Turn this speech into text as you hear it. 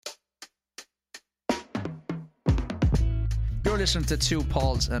You're listening to Two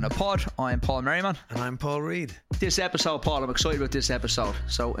Pauls in a Pod. I'm Paul Merriman. And I'm Paul Reid. This episode, Paul, I'm excited about this episode.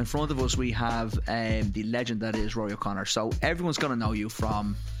 So in front of us we have the legend that is Rory O'Connor. So everyone's going to know you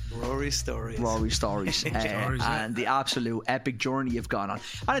from Rory Stories. And the absolute epic journey you've gone on.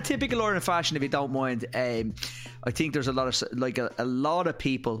 And a typical Ireland fashion, if you don't mind, I think there's a lot of a lot of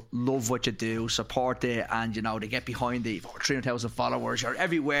people love what you do, support it, and you know they get behind it. 300,000 followers, you're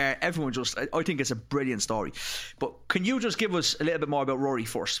everywhere. Everyone just, I think it's a brilliant story. But can you just give us a little bit more about Rory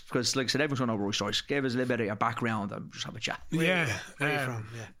first? Because like I said, everyone's going to know Rory stories. Give us a little bit of your background and just have a chat. Where are you from?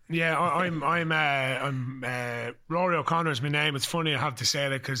 Yeah, I'm Rory O'Connor is my name. It's funny I have to say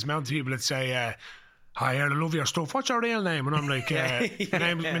that because amount of people that say, "Hi, I love your stuff. What's your real name?" And I'm like,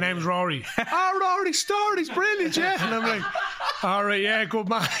 my name's Rory. Oh, Rory Stories, brilliant, yeah. And I'm like, all right, yeah, good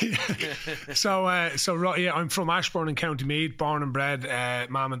man. So I'm from Ashbourne in County Meath, born and bred.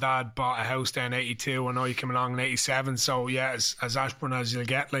 Mum and Dad bought a house there in '82, and I came along in '87. So yeah, as Ashbourne as you'll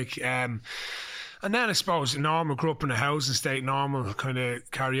get, like. And then I suppose normal, grew up in a housing estate, normal kind of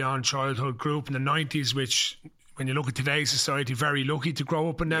carry on childhood, grew up in the 90s, which when you look at today's society, very lucky to grow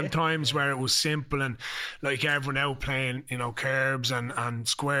up in them times where it was simple and like everyone out playing, you know, curbs and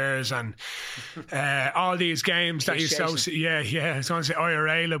squares and all these games that you associate. Yeah. I was going to say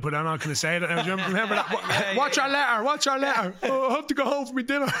IRA, but I'm not going to say that. Now, remember that? Watch our letter. Oh, I have to go home for my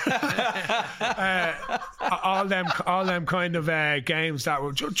dinner. all them kind of games that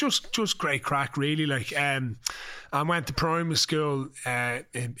were just great crack, really. Like, I went to primary school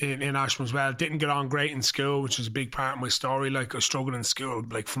in Ashbourne as well. Didn't get on great in school, which is a big part of my story. Like I struggled in school,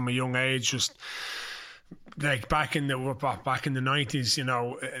 like from a young age, just like back in the 90s, you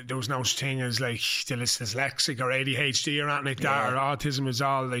know, there was no such thing as like dyslexic or ADHD or anything like that, or autism. Is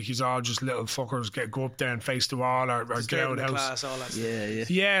all like he's all just little fuckers go up there and face the wall or get out of the house. Class, all that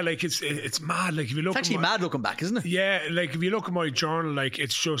yeah, like it's mad. Like if you look, it's actually mad looking back, isn't it? Yeah, like if you look at my journal, like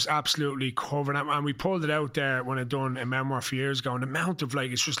it's just absolutely covered. And we pulled it out there when I done a memoir a few years ago, and the amount of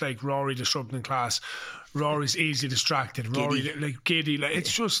like it's just like Rory disrupting class. Rory's easily distracted. Rory giddy. Like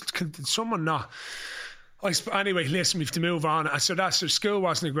it's just someone not. Anyway, listen, we have to move on. So school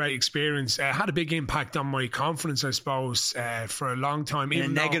wasn't a great experience. Had a big impact on my confidence, I suppose, for a long time. In a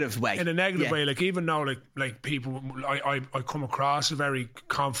negative way. Like even though like people, I come across a very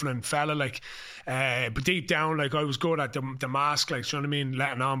confident fella, like, but deep down, like I was good at the mask, like, do you know what I mean,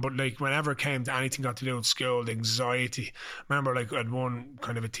 letting on. But like whenever it came to anything got to do with school, the anxiety. Remember, like I had one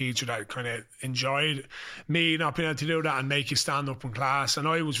kind of a teacher that kind of enjoyed me not being able to do that and make you stand up in class. And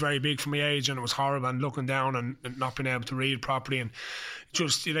I was very big for my age, and it was horrible. And looking down and not being able to read properly, and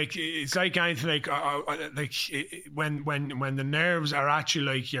just like it's like anything, like when the nerves are actually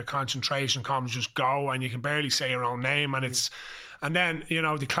like your concentration comes, just go and you can barely say your own name, and it's. And then, you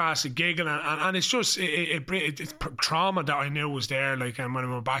know, the classic giggling, and it's just it's trauma that I knew was there. Like, and when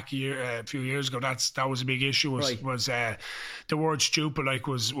I went back a few years ago, that was a big issue. Was the word stupid like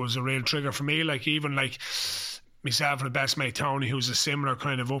was a real trigger for me. Like even like myself and the best mate Tony, who's a similar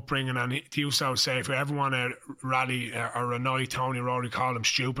kind of upbringing, and he used to always say, if you ever want to rally or annoy Tony, Rory, call him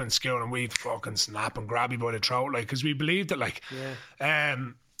stupid in school, and we'd fucking snap and grab you by the throat, like, because we believed it, like.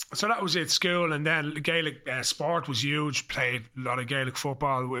 So that was it, school. And then Gaelic sport was huge. Played a lot of Gaelic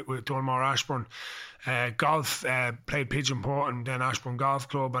football with Dunmore Ashbourne. Golf, played Pigeon Port and then Ashbourne Golf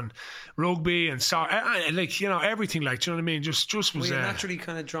Club, and rugby and like, you know, everything, like, do you know what I mean? Just was. Were you naturally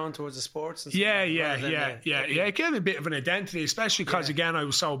kind of drawn towards the sports and stuff? Yeah. It gave me a bit of an identity, especially because again I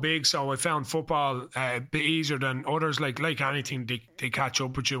was so big, so I found football a bit easier than others. Like anything, they catch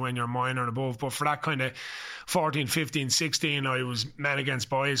up with you when you're minor and above. But for that kind of 14, 15, 16, I was men against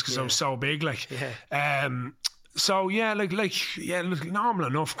boys because I was so big, like. So yeah, like normal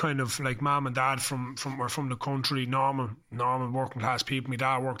enough, kind of like mum and dad were from the country, normal working class people. My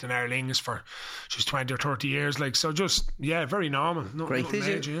dad worked in Aer Lingus for just 20 or 30 years, like, so just very normal. Great.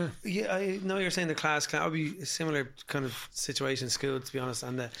 Major, yeah, I know you're saying the class would be a similar kind of situation in school, to be honest.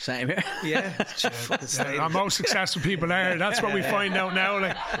 And same here. Yeah, our most successful people there. That's what we find out now.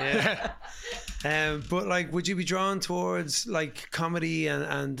 Like, but like, would you be drawn towards like comedy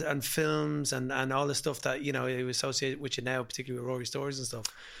and films and all the stuff that, you know, you associate with you now, particularly with Rory Stories and stuff?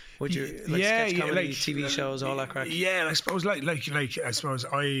 Would you sketch comedy, like, TV shows, all that crack? Yeah, I suppose like I suppose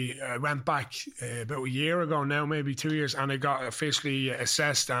I went back about a year ago now, maybe 2 years, and I got officially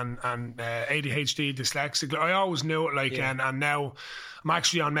assessed and ADHD, dyslexic. I always knew it, like, and now I'm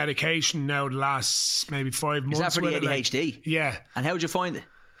actually on medication now the last maybe 5 months. Is that for the ADHD? Like, yeah. And how did you find it?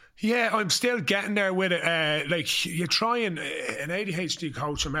 Yeah, I'm still getting there with it. Like, you try and an ADHD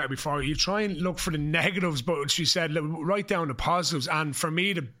coach I met her before, you try and look for the negatives, but she said, look, write down the positives. And for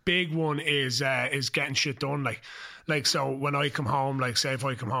me, the big one is getting shit done. Like Like, so when I come home, like say if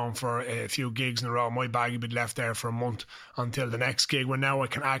I come home for a few gigs in a row, my bag would be left there for a month until the next gig, when now I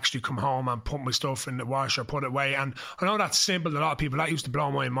can actually come home and put my stuff in the washer, put it away. And I know that's simple to a lot of people. That used to blow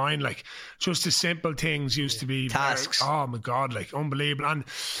my mind. Like, just the simple things used to be tasks. Oh my God, like unbelievable.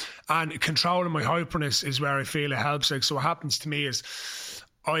 And controlling my hyperness is where I feel it helps. Like, so what happens to me is,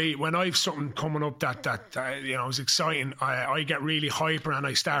 when I've something coming up that is exciting, I get really hyper and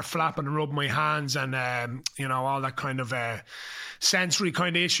I start flapping and rubbing my hands and all that kind of sensory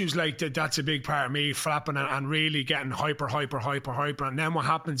kind of issues like that. That's a big part of me, flapping and really getting hyper. And then what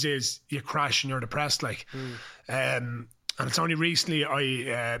happens is you crash and you're depressed, like. And it's only recently,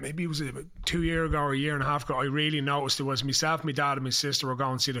 maybe it was 2 years ago or a year and a half ago, I really noticed it was myself, my dad and my sister were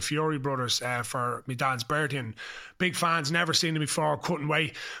going to see the Fury Brothers for my dad's birthday, and big fans, never seen them before, couldn't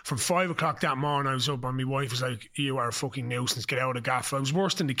wait. From 5 o'clock that morning I was up and my wife was like, you are a fucking nuisance, get out of the gaff. I was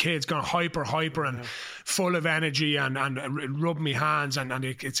worse than the kids, going hyper and full of energy and rubbing my hands, and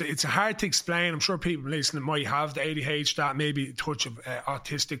it's hard to explain. I'm sure people listening might have the ADHD, that maybe a touch of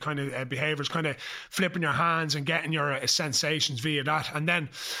autistic kind of behaviours, kind of flipping your hands and getting your sensations via that. And then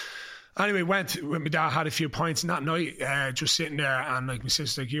anyway, went with my dad, had a few pints, and that night just sitting there, and like my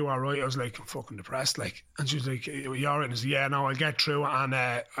sister's like, you alright? I was like, I'm fucking depressed, like. And she was like, you alright? And I said, yeah, no, I'll get through it. And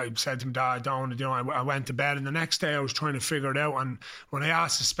I said to my dad, I don't want to do it. I went to bed, and the next day I was trying to figure it out, and when I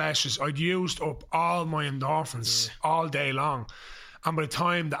asked the specialist, I'd used up all my endorphins all day long. And by the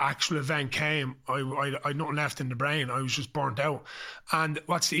time the actual event came, I had nothing left in the brain. I was just burnt out. And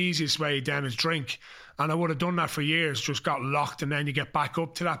what's the easiest way then is drink. And I would have done that for years, just got locked, and then you get back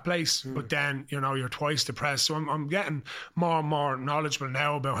up to that place. But then, you're twice depressed. So I'm getting more and more knowledgeable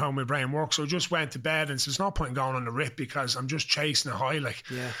now about how my brain works. So I just went to bed and said, there's no point in going on the rip because I'm just chasing a high. Like,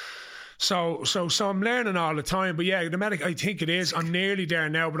 yeah. So I'm learning all the time. But yeah, I think it is. I'm nearly there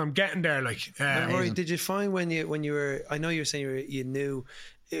now, but I'm getting there. Like, Rory, did you find when you were, I know you were saying you knew,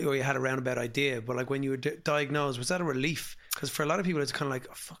 or you had a roundabout idea, but like when you were diagnosed, was that a relief? Because for a lot of people, it's kind of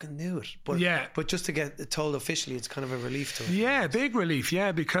like, I fucking knew it. But just to get told officially, it's kind of a relief to it. Yeah, big relief.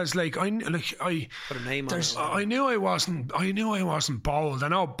 Yeah, because I put a name on it. I knew I wasn't bold. I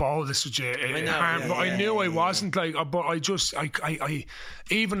know bold is such a harm, but I knew I wasn't like. But I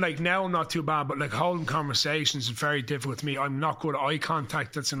even like now I'm not too bad, but like holding conversations is very difficult to me. I'm not good at eye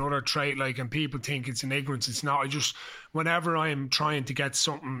contact. That's another trait. Like, and people think it's an ignorance. It's not. Whenever I'm trying to get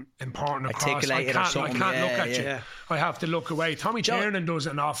something important across, I can't look at you. I have to look away. Tommy Tiernan does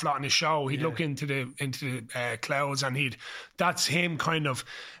it an awful lot in his show. He'd look into the clouds, and that's him kind of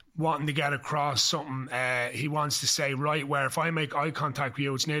wanting to get across something he wants to say, right, where if I make eye contact with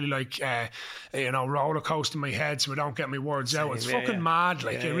you, it's nearly like roller coaster in my head so I don't get my words out. It's fucking mad,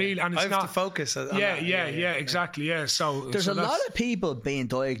 like it really, and it's I have not to focus on exactly. So there's a lot of people being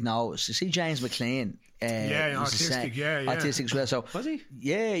diagnosed. You see James McLean, autistic, autistic as well. So was he?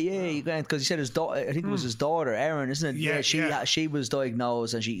 Yeah, because he said his daughter. I think it was his daughter, Erin, isn't it? She was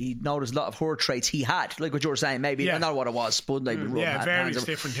diagnosed, and he noticed a lot of her traits he had, like what you were saying. Maybe not what it was, but like various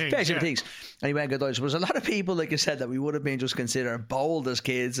different things. And he went good diagnosed. There was a lot of people, like you said, that we would have been just considered bold as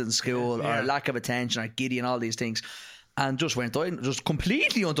kids in school, or lack of attention, or giddy, and all these things. And just went just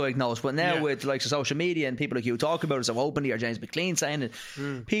completely undiagnosed. But now with like social media and people like you talk about it so openly, or James McLean saying it,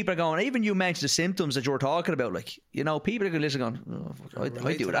 people are going, even you mentioned the symptoms that you were talking about, like, people are going to listen going, I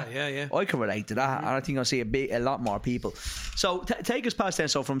do that. I can relate to that. And I think I'll see a lot more people. So take us past then.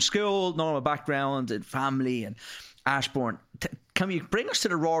 So from school, normal background and family and Ashbourne, can you bring us to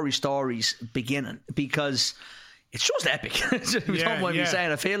the Rory stories beginning? Because it's just epic. Don't mind me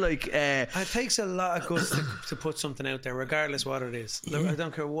saying. I feel like it takes a lot of guts to put something out there, regardless what it is. I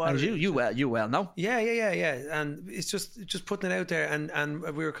don't care what. And you well know. Yeah. And it's just putting it out there. And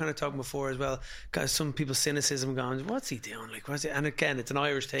we were kind of talking before as well. Guys, some people's cynicism going, what's he doing? Like, what's it? And again, it's an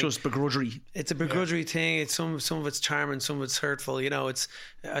Irish thing. Just begrudgery. It's a begrudgery thing. It's some of it's charming, some of it's hurtful.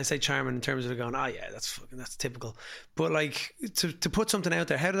 I say charming in terms of going, that's typical. But like to put something out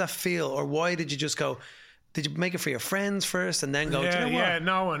there, how did that feel, or why did you just go? Did you make it for your friends first and then go? Like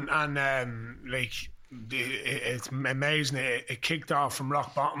it's amazing. It kicked off from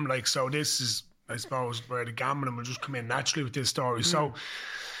rock bottom. Like, so this is, I suppose, where the gambling will just come in naturally with this story. So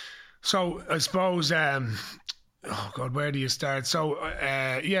I suppose. Oh God, where do you start? So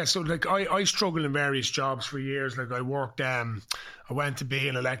so like I struggled in various jobs for years. Like I worked, I went to be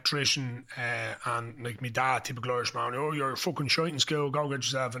an electrician, and like my dad, typical Irish man, you're fucking shite in school, go get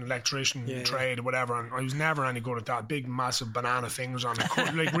yourself an electrician trade or whatever. And I was never any good at that. Big massive banana fingers on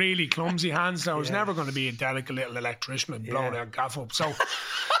it, like really clumsy hands. So I was never going to be a delicate little electrician and blow that gaff up. So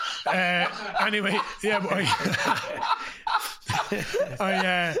anyway, but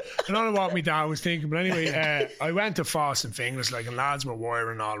I don't know what my dad was thinking, but anyway, I went to Foss and Finglas, like, and lads were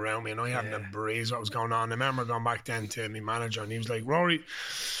wiring all around me, and I hadn't a breeze what was going on. I remember going back then to my manager, and he was like, Rory,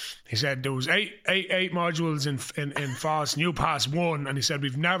 he said there was eight modules in Foss, and you passed one, and he said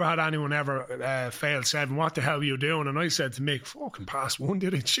we've never had anyone ever fail 7. What the hell are you doing? And I said to Mick, fucking passed one,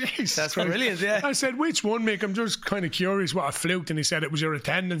 did it? Jeez, that's brilliant. Yeah. I said, which one, Mick? I'm just kind of curious what I fluked, and he said it was your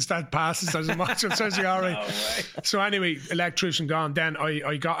attendance that passes as a module. So I said, all right. No way. So anyway, electrician gone. Then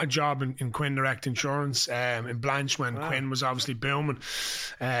I got a job in Quinn Direct Insurance in Blanche when Quinn was obviously booming.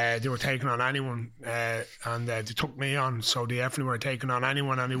 They were taking on anyone, and they took me on. So they definitely were taking on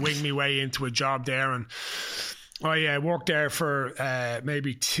anyone, and they winged me way into a job there, and I worked there for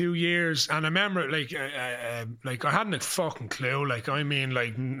maybe 2 years, and I remember like I hadn't a fucking clue. Like I'm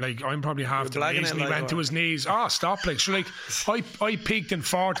probably half the reason he went to his knees. Oh, stop! Like so, I peaked in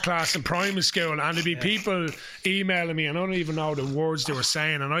 4th class in primary school, and there'd be people emailing me, and I don't even know the words they were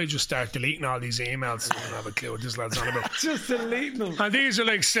saying, and I just start deleting all these emails. I don't have a clue what this lad's on about. Just deleting them. And these are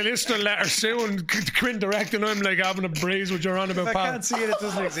like solicitor letters soon, Quinn Direct, and I'm like having a breeze with you're on about. I can't see it. It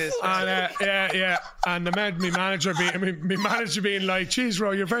doesn't exist. And and the manager being like, geez,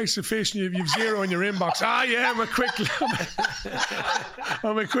 Ro, you're very sufficient, you've 0 in your inbox. Yeah, I'm a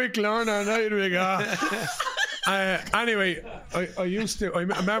quick learner. There we go. Anyway, I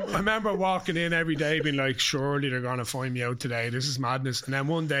remember walking in every day being like, surely they're going to find me out today, this is madness. And then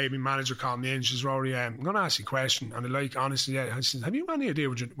one day my manager called me in, she says, Rory, I'm going to ask you a question. And honestly, I said, have you any idea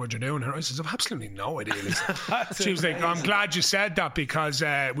what you're doing here? I said, I've absolutely no idea. She was like, I'm glad you said that, because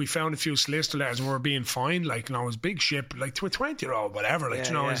we found a few solicitor letters and we were being fined, like, it was big ship, like to a 20-year-old, whatever, I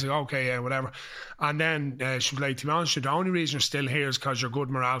was like, okay, whatever. And then she was like, to be honest, the only reason you're still here is because you're good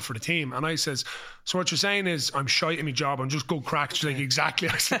morale for the team. And I says, so what you're saying is I'm shite at my job, I'm just good crack. She's like, exactly.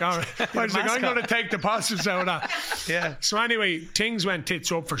 I was like, all right. I was like, I'm going to take the positives out of that. Yeah. So anyway, things went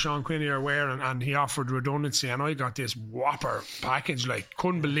tits up for Sean Quinn, you're aware, and he offered redundancy, and I got this whopper package, like,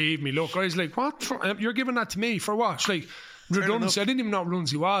 couldn't believe me. Look, I was like, what? You're giving that to me for what? She's like, redundancy. I didn't even know what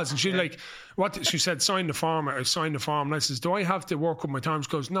redundancy was. And she's like, what? She said, sign the form. I signed the form. And I says, do I have to work with my time? She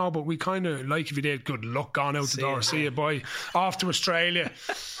goes, no, but we kind of like if you did. Good luck, gone out the door. See you, bye. Off to Australia.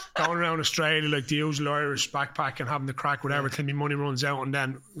 Going around Australia like the usual Irish backpacking, having the crack, whatever, till my money runs out, and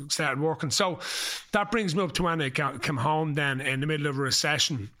then started working. So that brings me up to when I came home then in the middle of a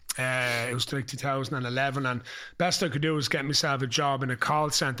recession. It was like 2011, and best I could do was get myself a job in a call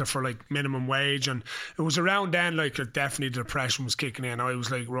centre for like minimum wage. And it was around then, like, definitely the depression was kicking in. I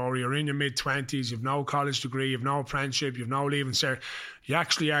was like, Rory, you're in your mid-20s, you've no college degree, you've no apprenticeship, you've no leaving cert, you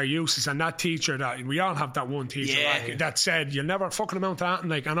actually are useless. And that teacher, that we all have that one teacher that said you'll never fucking amount to that. And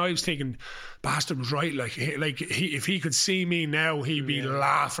like, and I was thinking, bastard was right. If he could see me now, he'd be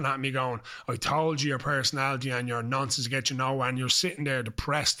laughing at me, going, I told you your personality and your nonsense get you nowhere, and you're sitting there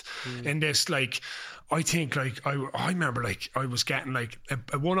depressed in this, like, I think, like, I remember, like, I was getting like a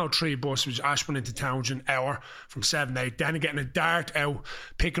 103 bus, which Ashburn into town, which an hour from 7 to 8, then getting a dart out,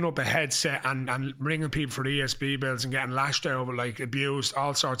 picking up a headset and ringing people for the ESB bills and getting lashed over, like, abused,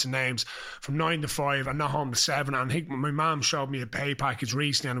 all sorts of names, from 9 to 5 and not home to 7. And I think my mum showed me a pay package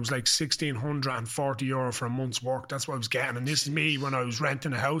recently, and it was like €1,640 for a month's work. That's what I was getting. And this is me when I was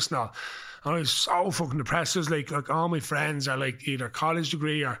renting a house now. I was so fucking depressed. It was like all my friends are like either college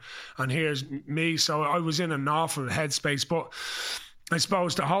degree and here's me. So I was in an awful headspace. But I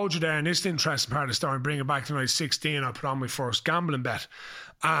suppose to hold you there, and this is the interesting part of the story, bring it back to when I was 16, I put on my first gambling bet.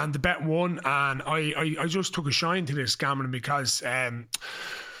 And the bet won, and I just took a shine to this gambling because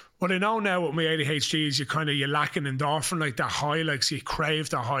what I know now with my ADHD is you lack an endorphin, like that high, like, so you crave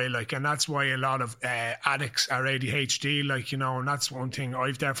the high, like, and that's why a lot of addicts are ADHD, like, and that's one thing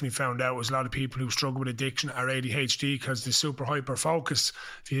I've definitely found out, was a lot of people who struggle with addiction are ADHD because they're super hyper focused.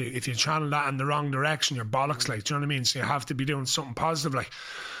 If you channel that in the wrong direction, you're bollocks, like, do you know what I mean? So you have to be doing something positive, like.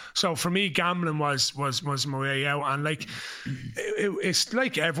 So for me, gambling was my way out, and like it's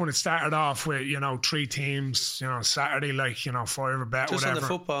like everyone. It started off with 3 teams, Saturday, like 5 a bet, just whatever. On the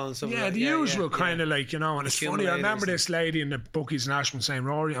football and stuff. Yeah, the usual kind of like and it's funny. I remember this lady in the bookies in Ashman saying,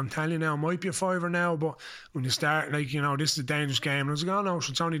 "Rory, I'm telling you now, it might be a $5 now, but when you start, like this is a dangerous game." And I was like, "Oh no,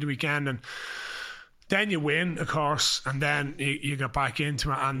 it's only the weekend." And then you win, of course, and then you get back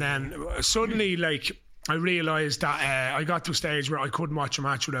into it, and then suddenly, like, I realised that I got to a stage where I couldn't watch a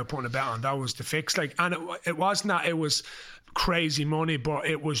match without putting a bet on. That was the fix. Like, and it wasn't that it was crazy money, but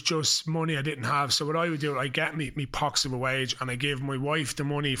it was just money I didn't have. So what I would do, I get me pox of a wage, and I give my wife the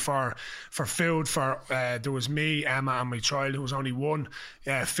money for food. For there was me, Emma, and my child, who was only one.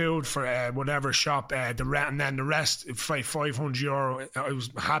 Food for whatever shop, the rent, and then the rest, €500. I was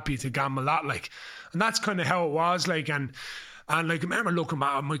happy to gamble that, like, and that's kind of how it was, like, and And like I remember looking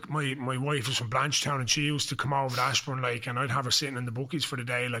back, my wife was from Blanchetown, and she used to come over to Ashburn, like, and I'd have her sitting in the bookies for the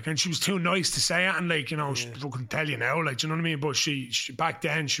day, like, and she was too nice to say it, and like, you know, she fucking tell you now, like, do you know what I mean? But she back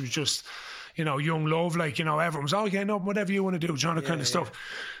then she was just, you know, young love, like, you know, everyone was, oh yeah, no, whatever you want to do, John, that kind of stuff.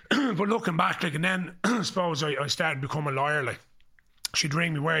 But looking back, like, and then I suppose I started to become a lawyer, like. She'd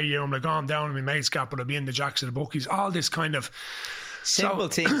ring me, where are you? I'm like, oh, I'm down in my mate's gap, but I'll be in the Jacks of the bookies. All this kind of simple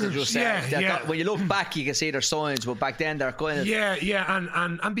things that just when you look back you can see their signs, but back then they're kind of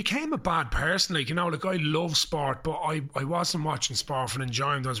and became a bad person, like, you know, like I love sport, but I wasn't watching sport for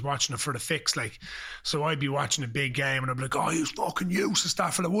enjoyment. I was watching it for the fix, like, so I'd be watching a big game and I'd be like, oh, he's fucking useless,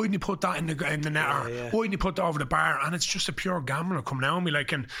 that fella, why didn't you put that in the net, why didn't you put that over the bar? And it's just a pure gambler coming out on me,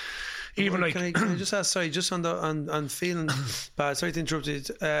 like. And even like, can I just ask, sorry, just on feeling bad, sorry to interrupt you,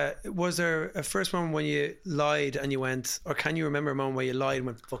 was there a first moment when you lied and you went, or can you remember a moment where you lied and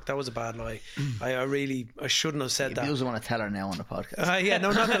went, fuck, that was a bad lie, I shouldn't have said that? You want to tell her now on the podcast.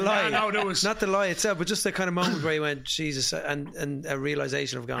 No, not the lie. No, there was not the lie itself, but just the kind of moment where you went, Jesus, and a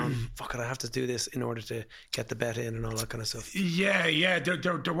realisation of going, fuck it, I have to do this in order to get the bet in and all that kind of stuff.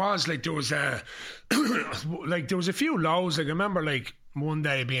 There was like, there was like, there was a few lows, like I remember like one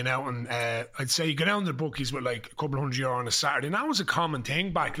day being out, and I'd say you go down to the bookies with like a couple €100 on a Saturday, and that was a common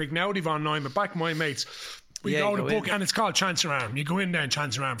thing back, like now they've online, but back my mates, we go to book, and it's called chance around. You go in there and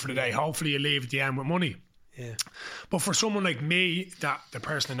chance around for the day, hopefully you leave at the end with money. Yeah. But for someone like me, that the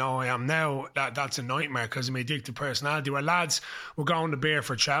person I know I am now, that's a nightmare because of my addictive personality, where lads were going to beer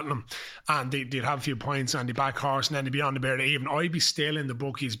for Cheltenham and they'd have a few points on the back horse and then they'd be on the beer to even. I'd be still in the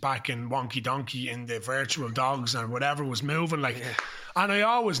bookies back in Wonky Donkey in the virtual dogs and whatever was moving, like. Yeah. And I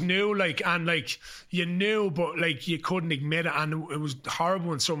always knew, like, and like you knew, but like you couldn't admit it, and it was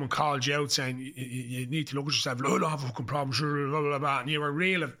horrible when someone called you out saying you need to look at yourself. I don't have a fucking problem, blah, blah, blah, and you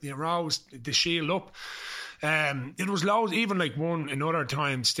were always the shield up. It was loads, even like one another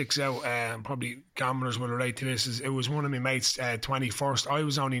time sticks out, probably gamblers will relate to this, is it was one of my mates' 21st. I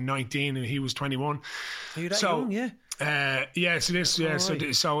was only 19 and he was 21. Are you that young? Yeah. So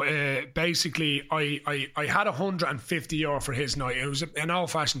basically I had €150 for his night. It was an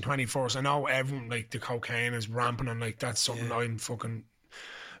old fashioned 21st. I know everyone, like, the cocaine is rampant, and like that's something I'm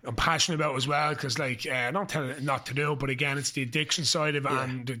passionate about as well, because like I don't tell it not to do, but again it's the addiction side of it,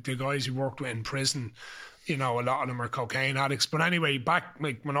 and the guys who worked with in prison, you know, a lot of them are cocaine addicts. But anyway, back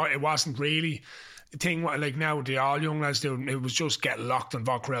like when it wasn't really a thing like now the all young lads do, it was just get locked on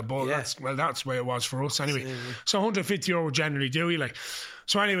vodka Red Bull. That's the way it was for us anyway. So €150 would generally do you, like.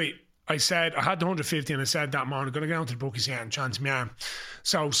 So anyway, I said I had the 150 and I said that morning, I'm going to go down to the bookies here and chance my arm.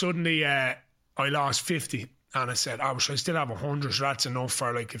 So suddenly I lost 50. And I said, I still have 100, so that's enough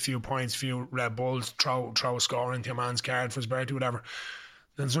for like a few points, a few Red Bulls, throw a score into a man's card for his birthday, whatever.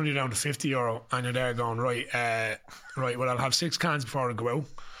 Then suddenly down to €50, and you're there going, right, well, I'll have 6 cans before I go out.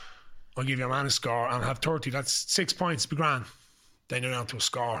 I'll give your man a score, and I'll have 30. That's 6 points, be grand. Then you're down to a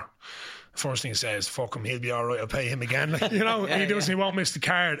score. The first thing he says, fuck him, he'll be all right, I'll pay him again. Like, you know, he won't miss the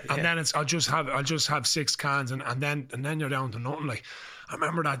card. And then it's I'll just have 6 cans, and then you're down to nothing. Like,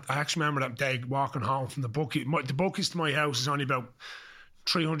 I actually remember that day walking home from the bookie. The bookies to my house is only about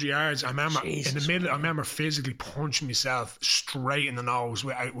 300 yards. I remember in the middle, I remember physically punching myself straight in the nose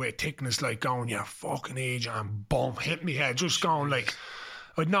with thickness, like going, yeah, fucking age, and boom, hit me head, just going like,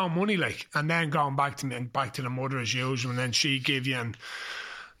 I'd no money, like, and then going back to the mother as usual, and then she give you, and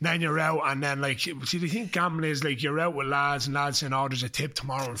then you're out, and then like, see, the thing gambling is like you're out with lads, and lads saying, oh, there's a tip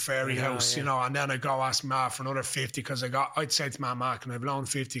tomorrow in Fairy House, you know, and then I go ask Ma for another 50 because I'd say to Ma, can I have loaned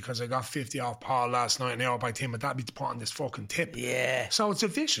 50 because I got 50 off Paul last night, and I owe by him, but that'd be to put on this fucking tip. Yeah. So it's a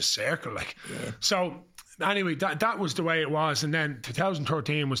vicious circle, like. Yeah. So anyway, that was the way it was, and then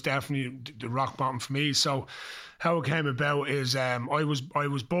 2013 was definitely the rock bottom for me. So how it came about is I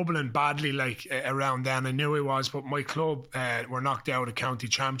was bubbling badly, like, around then. I knew I was, but my club were knocked out of county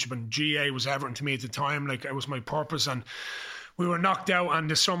championship, and GA was Everton to me at the time. Like, it was my purpose, and we were knocked out, and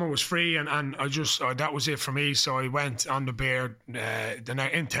the summer was free, and I just that was it for me. So I went on the beer the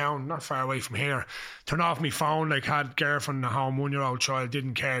night in town, not far away from here. Turned off my phone, like, had girlfriend at home, 1-year-old child,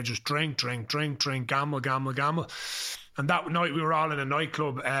 didn't care, just drink, gamble. And that night we were all in a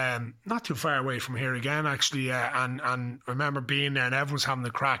nightclub, not too far away from here again, actually. And I remember being there and everyone's having the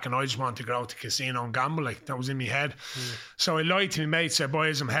crack, and I just wanted to go out to the casino and gamble. Like, that was in my head. So I lied to my mate, said,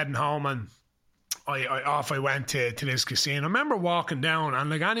 boys, I'm heading home, and I went to this casino. I remember walking down, and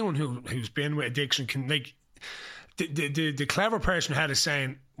like anyone who's been with addiction can, like, the clever person had is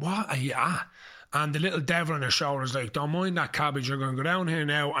saying, what are you at? And the little devil on her shoulder is like, don't mind that cabbage, you're going to go down here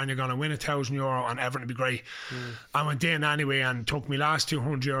now and you're going to win €1,000 and everything will be great. I went in anyway and took my last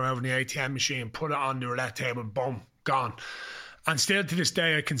 €200 out of the ATM machine, put it on the roulette table, boom, gone. And still to this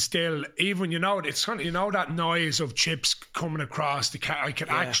day, I can still, even, it's kind of, that noise of chips coming across the car. I can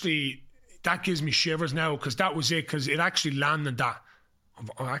actually, that gives me shivers now, because that was it, because it actually landed that.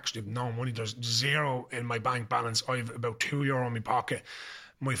 I actually have no money. There's zero in my bank balance. I have about €2 in my pocket.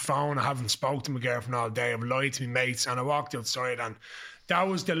 My phone, I haven't spoken to my girlfriend all day. I've lied to my mates, and I walked outside, and that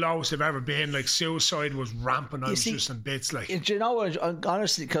was the lowest I've ever been. Like, suicide was rampant. I was just in bits. Like, do you know what?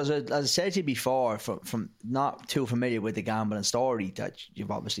 Honestly, because as I said to you before, from not too familiar with the gambling story that you've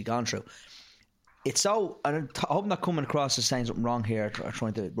obviously gone through, it's so. And I hope I'm not coming across as saying something wrong here or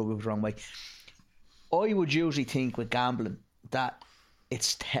trying to rub it the wrong way. I would usually think with gambling that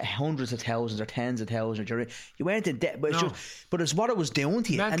it's hundreds of thousands or tens of thousands. You went into debt, but it's what it was doing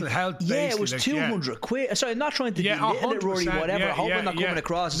to you. Mental health. Yeah, it was 200 quid. Sorry, I'm not trying to belittle it, Rory, whatever. I hope I'm not coming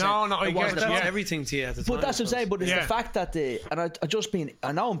across. I get that's everything to you at the time. But that's what I'm saying. But it's the fact that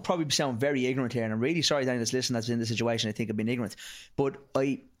I know I'm probably sounding very ignorant here, and I'm really sorry to anyone that's listening that's in this situation. I think I've been ignorant, but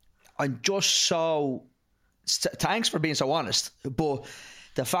I'm just so. Thanks for being so honest, but.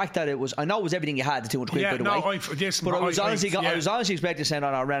 The fact that it was everything you had, the 200 quid, by the way. I was honestly expecting to send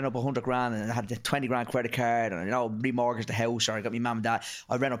on, I ran up 100 grand and I had the 20 grand credit card and, remortgaged the house, or I got my mum and dad.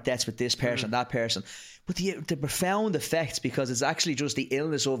 I ran up debts with this person, that person. But the profound effects, because it's actually just the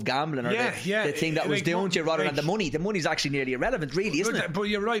illness of gambling or the thing that was doing to you rather than the money. The money's actually nearly irrelevant, really, isn't it? But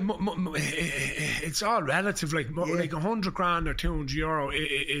you're right. It's all relative. Like 100 grand or €200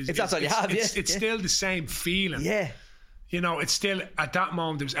 is. If that's all you have, it's still the same feeling. Yeah. It's still, at that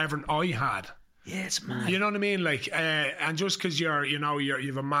moment, it was everything I had. Yeah, it's mad. You know what I mean? Like, and just because you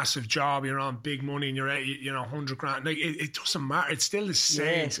have a massive job, you're on big money, and you're 100 grand. Like, it doesn't matter. It's still the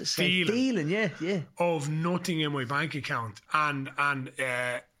same feeling. Yeah. Of nothing in my bank account,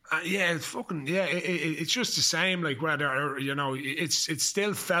 it's fucking it's just the same. Like, whether it's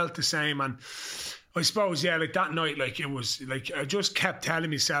still felt the same, and I suppose like that night, like it was like I just kept telling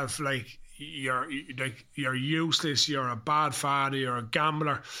myself like. You're useless, you're a bad father, you're a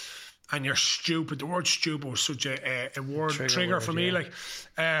gambler, and you're stupid. The word stupid was such a word trigger for me. Like,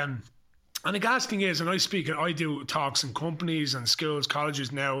 and the gas thing is, and I do talks in companies and schools,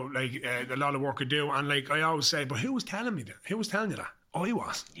 colleges now, like a lot of work I do, and like I always say, but who was telling me that? Who was telling you that? I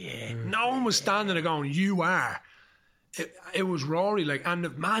was. Yeah. No one was standing there going, you are. It was Rory, like, and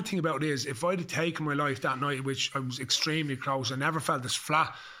the mad thing about it is, if I'd have taken my life that night, which I was extremely close, I never felt this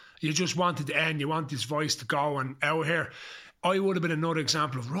flat. You just wanted to end. You want this voice to go. And out here, I would have been another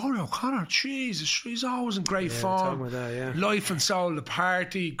example of Rory O'Connor. Jesus, he's always in great form. Life and soul, the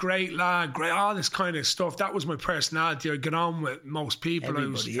party, great lad, great, all this kind of stuff. That was my personality. I get on with most people. I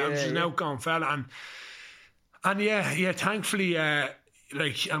was an outgoing fella. And thankfully,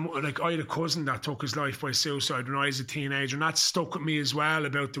 like I had a cousin that took his life by suicide when I was a teenager, and that stuck with me as well,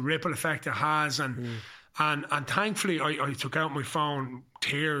 about the ripple effect it has. And thankfully, I took out my phone,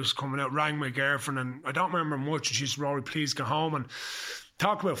 tears coming out, rang my girlfriend, and I don't remember much. And she said, Rory, please go home. And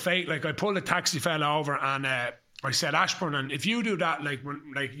talk about fate. Like, I pulled a taxi fella over, and I said, Ashburn, and if you do that,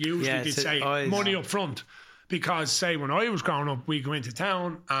 usually they'd say money up front. Because, say, when I was growing up, we'd go into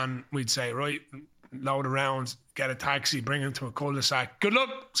town and we'd say, right, load of rounds, get a taxi, bring him to a cul-de-sac. Good luck,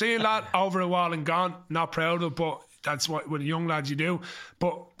 see you, lad, over a wall and gone. Not proud of it, but that's what with young lads you do.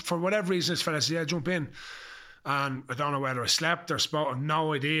 But for whatever reason, this fella said, jump in. And I don't know whether I slept or spoke,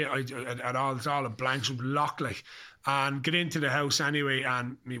 no idea at all. It's all a blank, some lock, like. And get into the house anyway,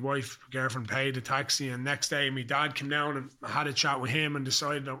 and my wife, girlfriend, paid the taxi. And next day, my dad came down and I had a chat with him and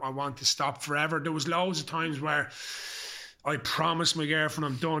decided I want to stop forever. There was loads of times where I promised my girlfriend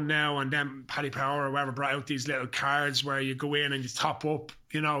I'm done now, and then Paddy Power or whoever brought out these little cards where you go in and you top up.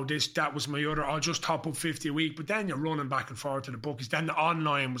 That was my other, I'll just top up 50 a week. But then you're running back and forth to the bookies. Then the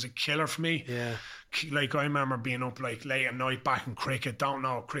online was a killer for me. Yeah. Like, I remember being up like late at night back in cricket. Don't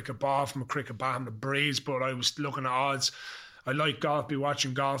know a cricket ball from a cricket bat in the breeze, but I was looking at odds. I like golf, be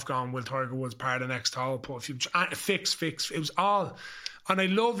watching golf, going, will Tiger Woods par the next hole, put a few, fix. It was all, and I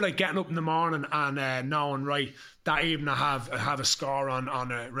love like getting up in the morning and knowing, right, that evening I have a score on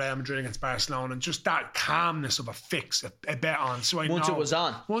Real Madrid against Barcelona, and just that calmness of a fix, a bet on. So once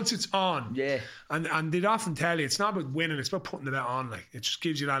it's on, yeah. And they'd often tell you it's not about winning, it's about putting the bet on. Like, it just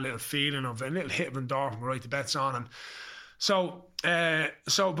gives you that little feeling of a little hit of endorphin, right? The bet's on, and so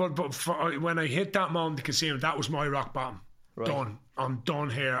but when I hit that moment, the casino, that was my rock bottom. Right. Done. I'm done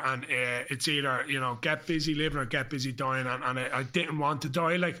here, and it's either get busy living or get busy dying, and I didn't want to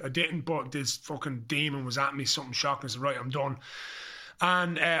die, like I didn't, but this fucking demon was at me, something shocking. I said, right, I'm done.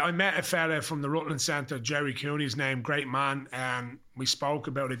 And I met a fella from the Rutland Centre, Jerry Cooney's name, great man, and we spoke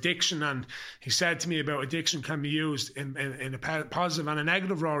about addiction, and he said to me about addiction can be used in a positive and a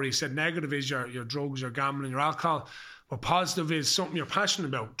negative, Rory. He said negative is your drugs, your gambling, your alcohol. but positive is something you're passionate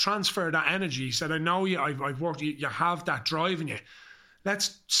about. Transfer that energy. He said, I know you, I've worked, you have that drive in you.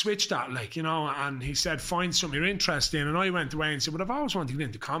 Let's switch that, like, you know. And he said, find something you're interested in. And I went away and said, well, I've always wanted to get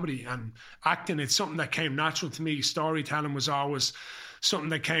into comedy and acting. It's something that came natural to me. Storytelling was always something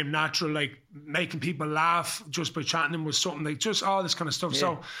that came natural, like making people laugh just by chatting them was something like just all this kind of stuff. Yeah.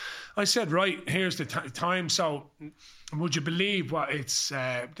 So I said, right, here's the time. So would you believe what it's,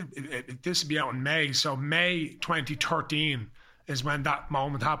 this will be out in May. So May 2013 is when that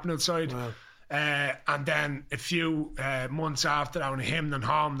moment happened outside. Wow. And then a few months after that, when I hemmed and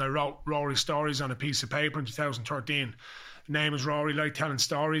hawed, I wrote Rory Stories on a piece of paper in 2013. The name was Rory, like telling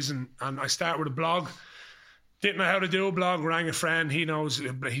stories. And I started with a blog. Didn't know how to do a blog. Rang a friend. He knows.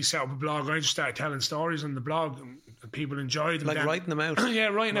 He set up a blog. I just started telling stories on the blog. And people enjoyed them. Like writing them out. Yeah,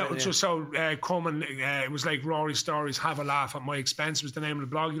 writing out. Yeah. Just so come and it was like Rory Stories, have a laugh at my expense was the name of the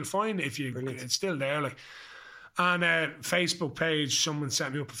blog. You'll find if you. Brilliant. It's still there. Like. And Facebook page, someone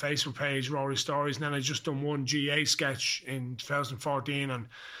sent me up a Facebook page, Rory Stories, and then I just done one GA sketch in 2014, and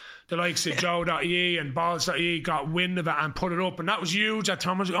the likes of Joe.ie and Balls.ie got wind of it and put it up, and that was huge at the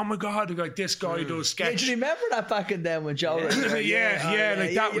time. I was like, oh my God, like this guy does sketch. Yeah, do you remember that back in then when Joe? That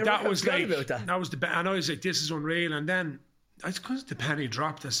was like that was the and I was like, this is unreal. And then I suppose the penny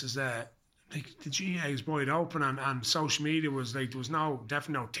dropped. This is like the GA is wide open, and social media was like, there was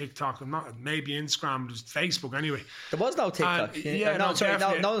definitely no TikTok, and not maybe Instagram, it was Facebook anyway. There was no TikTok. No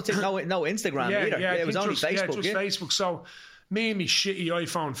Instagram either. Yeah, it was only Facebook. Yeah, just Facebook. So me and my shitty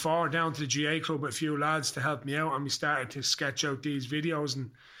iPhone 4 down to the GA club with a few lads to help me out, and we started to sketch out these videos.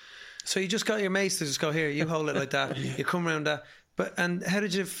 And so you just got your mates to just go, here, you hold it like that. You come around that. And how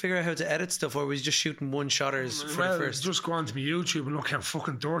did you figure out how to edit stuff, or was you just shooting one-shotters for the first? Just go onto my YouTube and look how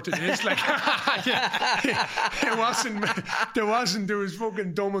fucking dirty it is. Like, there was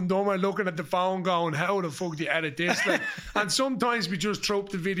fucking Dumb and Dumber looking at the phone going, how the fuck do you edit this? Like, and sometimes we just throw up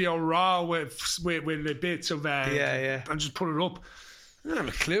the video raw with the bits of and just put it up. I don't have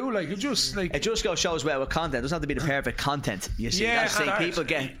a clue. Like, it just shows well with content. It doesn't have to be the perfect content. You see, that's the thing. People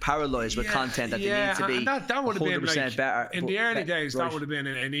get paralysed with content that they need to be that would have been 100% like, better. In the early days, that would have been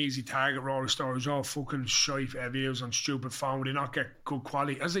an easy target. Rory Stories, all fucking shite views on stupid phone. Would they not get good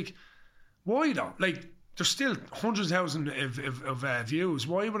quality? I was like, why though? Like, there's still hundreds of thousands of views.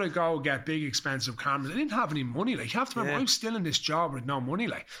 Why would I go get big expensive cameras? I didn't have any money. Like, you have to remember, I'm still in this job with no money.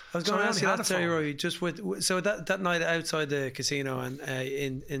 Like, I was going to ask you that, sorry, Rory. Just so that night outside the casino, and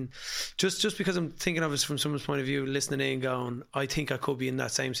in just because I'm thinking of it from someone's point of view, listening in, going, I think I could be in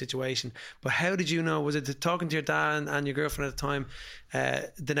that same situation. But how did you know? Was it talking to your dad and your girlfriend at the time?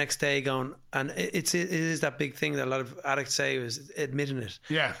 The next day going, and it is that big thing that a lot of addicts say, is admitting it.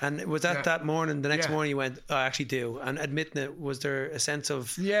 Yeah. And was that morning, the next morning you went, oh, I actually do, and admitting it, was there a sense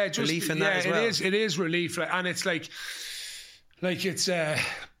of relief in that as well? It is relief, and it's like it's an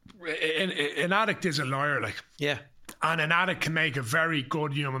addict is a liar, like, yeah. And an addict can make a very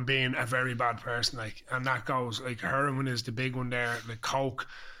good human being a very bad person, like, and that goes, like, heroin is the big one there, like coke,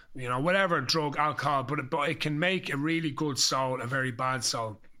 you know, whatever drug, alcohol, but it can make a really good soul a very bad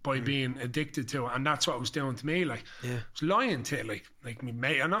soul by being addicted to it, and that's what it was doing to me. Like, I was lying to it, like me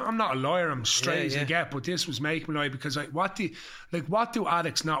mate. I'm not a liar. I'm straight as you get, but this was making me lie, because what do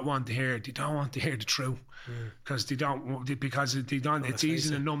addicts not want to hear? They don't want to hear the truth, because they don't. It's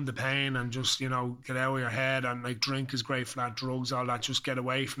easy to numb the pain and just, you know, get out of your head, and like drink is great for that, drugs, all that. Just get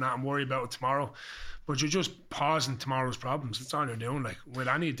away from that and worry about it tomorrow. But you're just pausing tomorrow's problems. That's all you're doing, like, with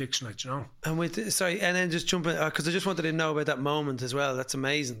any addiction, like, you know. And and then just jumping, because I just wanted to know about that moment as well. That's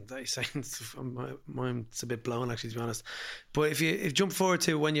amazing. Mine's a bit blown, actually, to be honest. But if you jump forward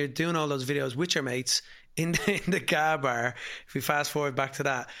to when you're doing all those videos with your mates in the car bar, if we fast forward back to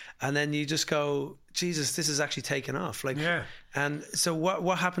that, and then you just go, Jesus, this is actually taking off. Like, yeah. And so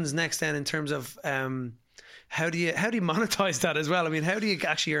what happens next then in terms of how do you monetize that as well? I mean, how do you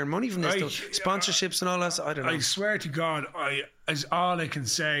actually earn money from this stuff? Sponsorships and all that? I don't know. I swear to God, all I can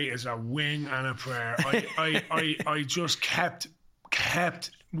say is a wing and a prayer. I just kept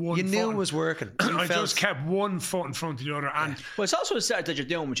one. You knew it was working. I just kept one foot in front of the other, and well, it's also a start that you're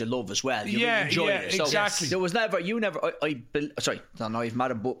doing what you love as well. You really enjoy it. So exactly. There was never. Sorry, I don't know. You've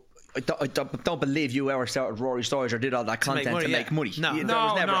mad, but I don't believe you ever started Rory Stories or did all that content to make money. No.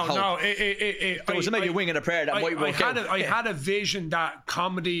 There was maybe a wing and a prayer that might work out. I had a vision that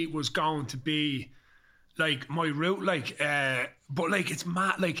comedy was going to be like my route, like, but like it's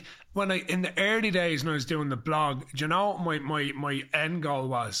mad. Like when in the early days when I was doing the blog, do you know what my end goal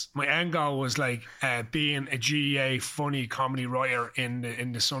was? My end goal was like being a GA funny comedy writer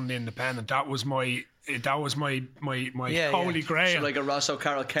in the Sunday Independent. That was my that was my holy grail. So like a Ross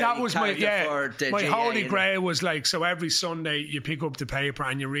O'Connor AKA that was my my holy grail was like, so every Sunday you pick up the paper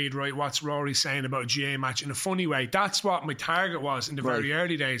and you read, right, what's Rory saying about a GA match in a funny way. That's what my target was in the very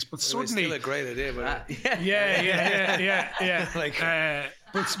early days. But suddenly, it's still a great idea, but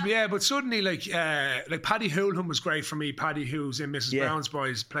but suddenly, like Paddy Houlihan was great for me. Paddy, who's in Mrs. Brown's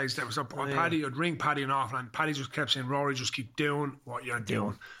Boys, plays that was up. Paddy, I'd ring Paddy and off, and Paddy just kept saying, Rory, just keep doing what you're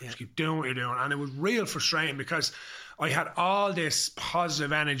doing. Just keep doing what you're doing. And it was real frustrating because I had all this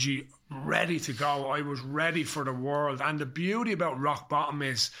positive energy ready to go. I was ready for the world. And the beauty about rock bottom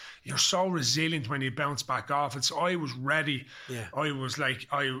is you're so resilient when you bounce back off. I was ready. Yeah. I was like,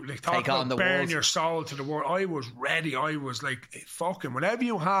 talk about bearing your soul to the world. I was ready. I was like, fucking whatever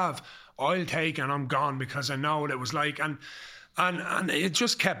you have, I'll take it and I'm gone, because I know what it was like. And it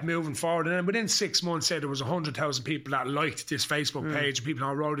just kept moving forward. And then within 6 months, say there was 100,000 people that liked this Facebook page. People,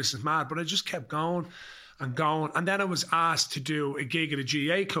 Rory, this is mad. But I just kept going. And then I was asked to do a gig at a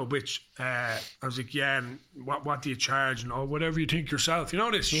GA club, which I was like, and what do you charge? And whatever you think yourself. You know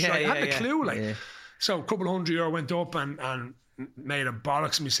this? I had the clue. So a couple of €100 went up and made a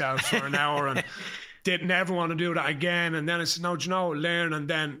bollocks of myself for an hour and didn't ever want to do that again. And then I said, no, do you know, learn, and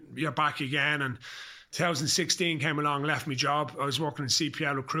then you're back again. And 2016 came along, left my job. I was working in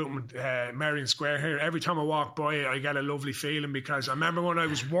CPL recruitment, Merrion Square here. Every time I walk by, I get a lovely feeling, because I remember when I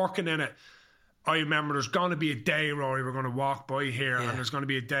was working in it, I remember there's going to be a day, Rory, we're going to walk by here, and there's going to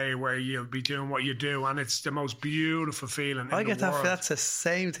be a day where you'll be doing what you do, and it's the most beautiful feeling I get that. That's the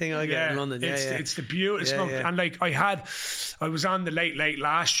same thing I get in London. It's the beauty. And like I was on the late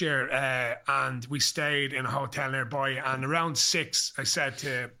last year, and we stayed in a hotel nearby, and around 6 I said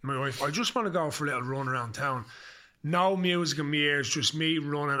to my wife, I just want to go for a little run around town. No music in my ears, just me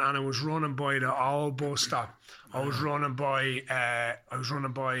running, and I was running by the old bus stop. I was running by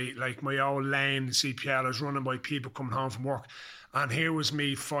like my old lane, the CPL. I was running by people coming home from work, and here was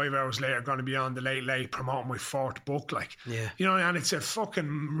me 5 hours later going to be on the late promoting my 4th book, you know. And it's a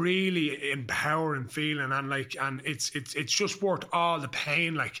fucking really empowering feeling, and it's just worth all the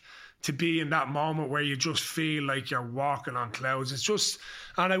pain, to be in that moment where you just feel like you're walking on clouds. It's just,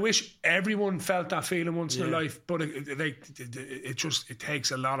 and I wish everyone felt that feeling once in their life, but it takes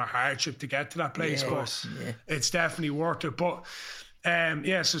a lot of hardship to get to that place, but it's definitely worth it. But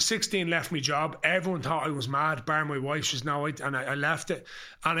so 16 left my job. Everyone thought I was mad, bar my wife. She's now out, and I left it.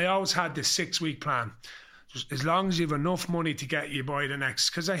 And I always had this 6-week plan. Just as long as you have enough money to get you by the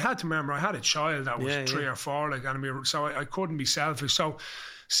next, because I had to remember I had a child that was 3 or 4, so I couldn't be selfish. So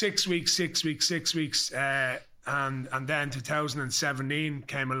 6 weeks, and then 2017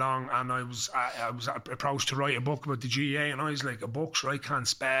 came along, and I was approached to write a book about the GA, and I was like, a book, sure, I can't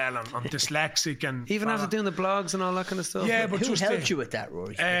spell, and I'm dyslexic, and even after doing the blogs and all that kind of stuff. Yeah, but who helped you with that,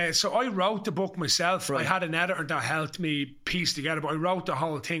 Rory? So I wrote the book myself. Right. I had an editor that helped me piece together, but I wrote the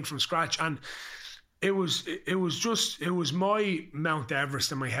whole thing from scratch, and it was my Mount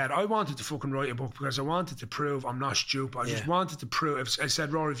Everest in my head. I wanted to fucking write a book because I wanted to prove I'm not stupid. I just wanted to prove. I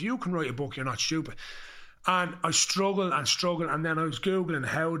said, Rory, if you can write a book, you're not stupid. And I struggled, and then I was Googling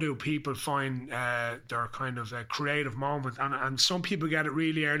how do people find their kind of creative moment. And some people get it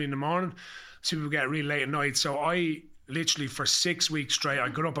really early in the morning, some people get it really late at night. So I literally, for 6 weeks straight, I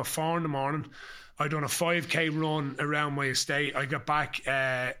got up at 4 in the morning. I done a 5k run around my estate. I got back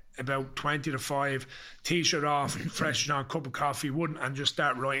about 20 to 5, t-shirt off, fresh on, cup of coffee, and just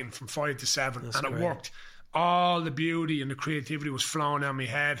start writing from 5 to 7. That's great. It worked. All the beauty and the creativity was flowing down my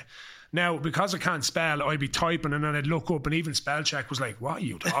head. Now, because I can't spell, I'd be typing and then I'd look up, and even spell check was like, what are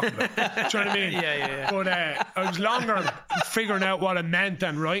you talking about? Do you know what I mean? Yeah. But I was longer figuring out what it meant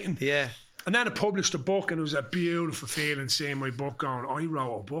than writing. Yeah. And then I published a book, and it was a beautiful feeling seeing my book going, I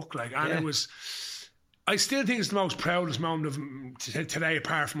wrote a book. It was... I still think it's the most proudest moment of today,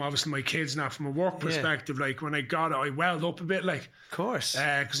 apart from obviously my kids. Now, from a work perspective, when I got it, I welled up a bit, Of course.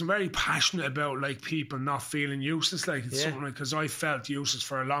 Because I'm very passionate about people not feeling useless. It's something because I felt useless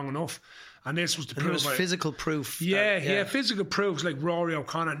for long enough. And this was the proof. It was physical proof. Physical proofs like Rory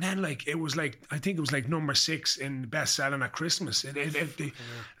O'Connor. And then it was I think it was number 6 in best-selling at Christmas.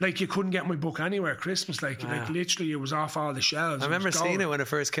 You couldn't get my book anywhere at Christmas. Literally it was off all the shelves. I remember seeing it when it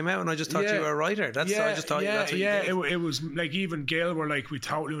first came out, and I just thought you were a writer. I just thought that's what you did. It was even Gail were we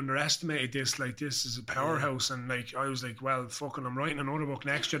totally underestimated this. This is a powerhouse. And I was like, well, fucking, I'm writing another book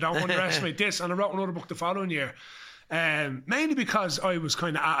next year. Don't underestimate this. And I wrote another book the following year. Mainly because I was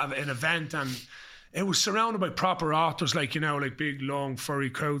kind of at an event, and it was surrounded by proper authors, like, you know, like big long furry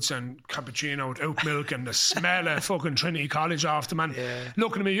coats and cappuccino with oat milk and the smell of fucking Trinity College off them, and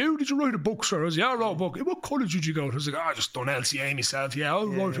looking at me, did you write a book, sir? I was, yeah, I wrote a book. What college did you go to? I was like, I just done LCA myself. Yeah, I'll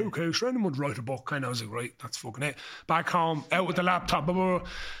write, okay, sure, anyone would write a book. And I was like, right, that's fucking it. Back home, out with the laptop,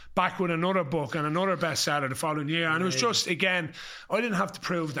 back with another book and another bestseller the following year. And it was just, again, I didn't have to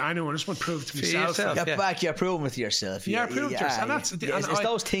prove to anyone. I just want to prove to myself. You're proving with yourself. You're proving to yourself. And that's, it's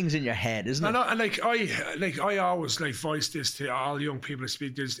those things in your head, isn't it? And I always like voice this to all young people I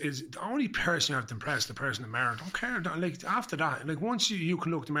speak to, is the only person you have to impress the person in the mirror. Don't care. Like, after that, like, once you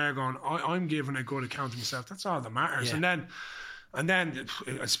can look in the mirror going, I'm giving a good account of myself, that's all that matters. And then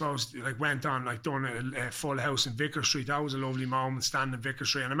I suppose, like, went on, like, done a full house in Vicar Street. That was a lovely moment, standing in Vicar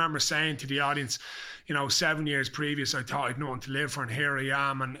Street. And I remember saying to the audience, you know, 7 years previous, I thought I'd nothing to live for, and here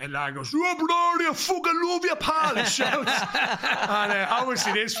I am. And a lad goes, Robert Rory, I fucking love you, pal, and shouts. And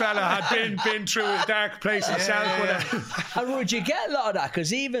obviously this fella had been through a dark place himself. And would you get a lot of that?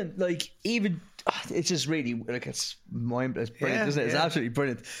 Because even it's just really, like, it's brilliant, isn't it? It's absolutely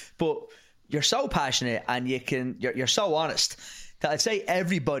brilliant. But you're so passionate, and you're so honest, that I'd say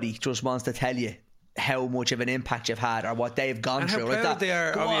everybody just wants to tell you how much of an impact you've had or what they've gone through. How proud they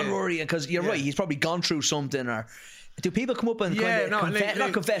are. Go on, Rory, because you're right, he's probably gone through something. Or do people come up and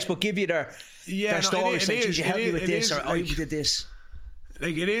not confess, but give you their stories? Like, did you help me with this, or you did this?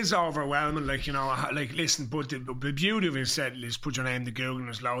 Like, it is overwhelming, like, you know, like, listen, but the beauty of it said, let's put your name to Google, and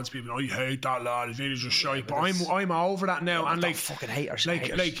there's loads of people, I hate that lad, his videos are shite, but I'm over that now. And like, fucking haters.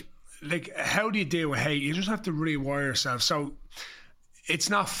 Like, how do you deal with hate? You just have to rewire yourself. So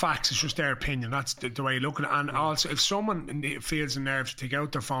it's not facts, it's just their opinion. That's the way you look at it. And also, if someone feels the nerve to take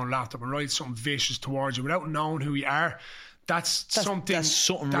out their phone, laptop, and write something vicious towards you without knowing who you are, that's something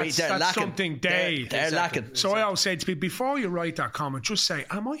they're lacking. So I always say to people, before you write that comment, just say,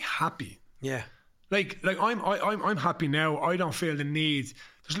 am I happy? Yeah. Like I'm happy now. I don't feel the need.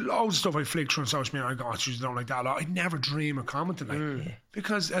 There's loads of stuff I flick through on social media. I go, I don't like that a lot. I'd never dream of commenting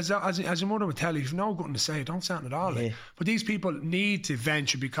because as your mother would tell you, if you've no good to say, don't say it at all. Like. But these people need to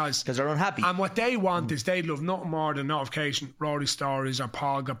venture because they're unhappy. And what they want is they'd love nothing more than notification, Rory stories, or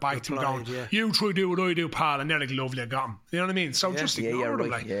Paul got back to them going, you try do what I do, pal, and they're like, lovely, I got him. You know what I mean? So just ignore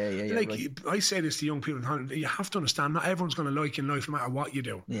them. I say this to young people, you have to understand, not everyone's going to like you in life no matter what you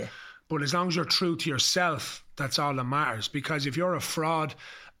do. Yeah. But as long as you're true to yourself, that's all that matters. Because if you're a fraud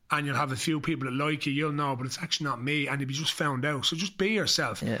and you'll have a few people that like you, you'll know, but it's actually not me, and you'll be just found out. So just be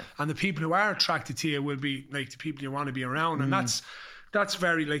yourself. Yeah. And the people who are attracted to you will be like the people you want to be around. And that's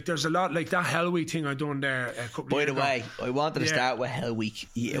very, like, there's a lot, like that Hell Week thing I done there a couple of years ago. By the way, I wanted to start with Hell Week.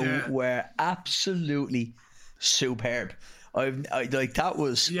 You were absolutely superb. I like that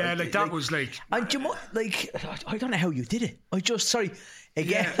was I don't know how you did it.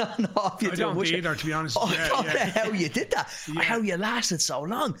 Again, I don't either, to be honest. I don't know how you did that. How you lasted so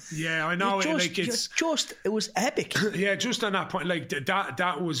long. Yeah, I know. It was epic. Yeah, just on that point, like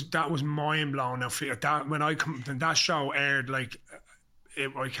that was mind blowing. Now, that when that show aired, like,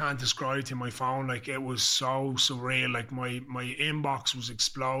 I can't describe it in my phone. Like, it was so surreal. Like, my inbox was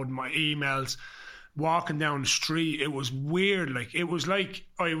exploding. My emails. Walking down the street, it was weird. Like, it was like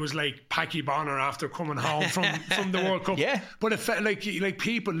I was like Packy Bonner after coming home from the World Cup. Yeah. But it felt like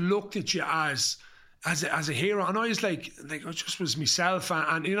people looked at you as a hero, and I was like I just was myself,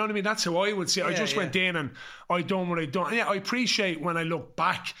 and you know what I mean. That's how I would say. I just went in and I done what I done. And I appreciate when I look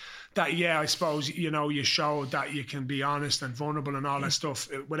back that I suppose you showed that you can be honest and vulnerable and all that stuff,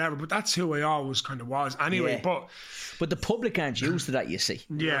 whatever. But that's who I always kind of was anyway. But the public aren't used to that, you see.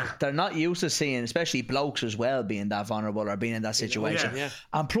 Yeah. They're not used to seeing, especially blokes as well, being that vulnerable or being in that situation. Yeah.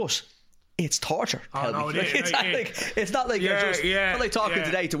 And plus, it's torture. It's not like you're just not like talking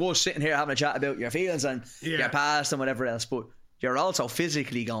today to us, sitting here having a chat about your feelings and your past and whatever else, but you're also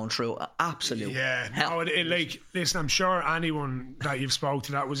physically going through absolute hell. Listen, I'm sure anyone that you've spoke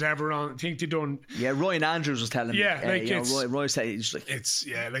to that was ever on, I think they done. Yeah, Ryan Andrews was telling me. Roy said it's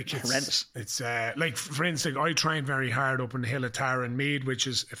horrendous. It's like, for instance, I trained very hard up in the Hill of Tara in Meath, which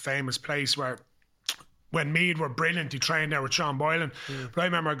is a famous place where, when Meath were brilliant, he trained there with Sean Boylan. But I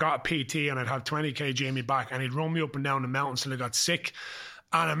remember I got a PT and I'd have 20 kg in my back, and he'd run me up and down the mountains till I got sick.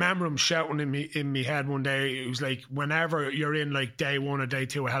 And I remember him shouting in me head one day, it was like, whenever you're in like day one or day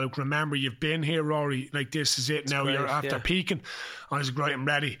two of hell, remember you've been here, Rory, like this is it now, you're after peaking. I was like, right, I'm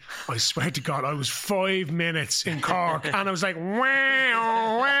ready. I swear to God, I was 5 minutes in Cork and I was like,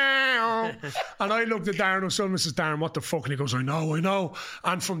 wow. And I looked at Darren O'Sullivan and says, Darren, what the fuck? And he goes, I know.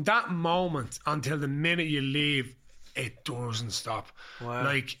 And from that moment until the minute you leave, it doesn't stop. Wow.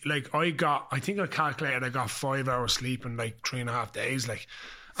 Like I think I calculated I got 5 hours sleep in like 3.5 days. Like,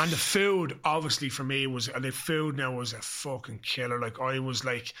 And the food, obviously, for me was a fucking killer. Like, I was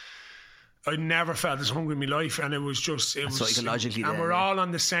like, I never felt as hungry in my life, and it was psychologically. And we're all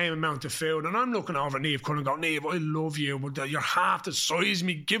on the same amount of food, and I'm looking over at Niamh Cullen going, Niamh, I love you, but you're half the size of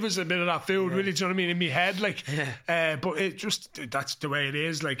me. Give us a bit of that food, really. Do you know what I mean? In my head, like, but it just, that's the way it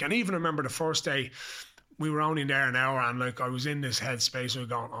is. Like, and even I remember the first day. We were only there an hour, and like I was in this headspace of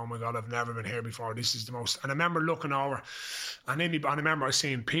going, oh my God, I've never been here before. This is the most. And I remember looking over, and I remember I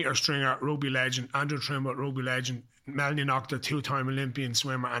seen Peter Stringer, rugby legend, Andrew Trimble, rugby legend, Melanie Nocta, 2-time Olympian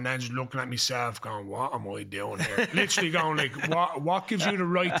swimmer, and then just looking at myself, going, what am I doing here? Literally going like, what gives you the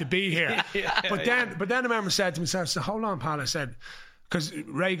right to be here? But then I remember saying to myself, so hold on, pal. I said, because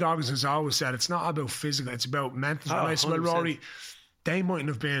Ray Goggins has always said it's not about physical, it's about mental. And I said, well, Rory, they mightn't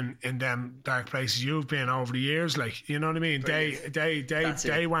have been in them dark places you've been over the years, like, you know what I mean? Brilliant.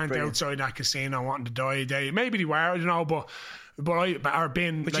 They went Brilliant. Outside that casino wanting to die. Maybe they were, you know, but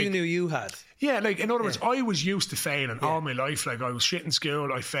you knew you had. Yeah, like, in other words, I was used to failing all my life. Like, I was shit in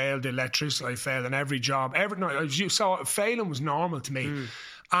school, I failed the electricity, I failed in every job. So failing was normal to me.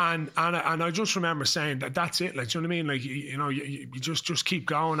 And I just remember saying that's it. Like, do you know what I mean? Like, you just keep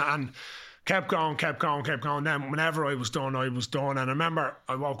going, and kept going. Then whenever I was done. And I remember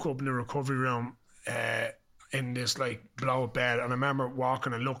I woke up in the recovery room in this like blow-up bed, and I remember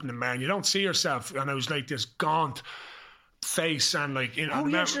walking and looking in the mirror, and you don't see yourself, and I was like this gaunt face, and like, you know,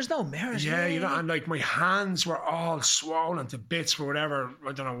 there's no mirrors. Yeah, you know, and like my hands were all swollen to bits for whatever,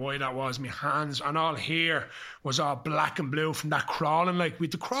 I don't know why that was. My hands and all here was all black and blue from that crawling. Like, we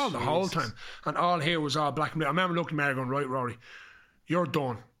had to crawl the whole time, and all here was all black and blue. I remember looking at me going, right, Rory, you're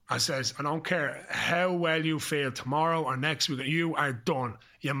done. I says, I don't care how well you feel tomorrow or next week, you are done.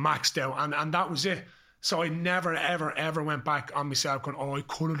 You maxed out. And that was it. So I never, ever, ever went back on myself going, oh, I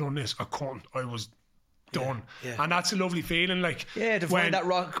could have done this. I couldn't. I was done. Yeah. And that's a lovely feeling. Like, to find that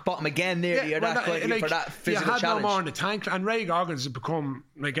rock bottom again nearly, or that for that physical you had challenge. No more in the tank. And Ray Goggins had become,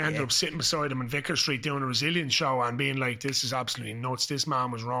 like, I ended up sitting beside him in Vicar Street doing a resilience show and being like, this is absolutely nuts. This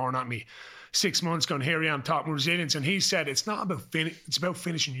man was roaring at me 6 months ago, and here I am talking resilience. And he said, it's not about it's about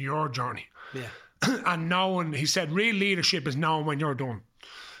finishing your journey. Yeah. And knowing, he said, real leadership is knowing when you're done.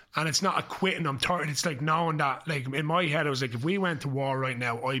 And it's not a quitting, I'm tired. It's like knowing that, like, in my head, I was like, if we went to war right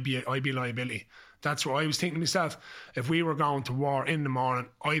now, I'd be a liability. That's what I was thinking to myself. If we were going to war in the morning,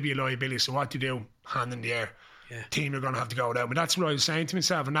 I'd be a liability. So what do you do? Hand in the air. Yeah. Team, you're going to have to go down. But that's what I was saying to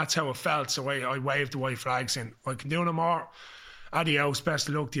myself, and that's how it felt. So I waved the white flag saying, I can do no more. Adios, best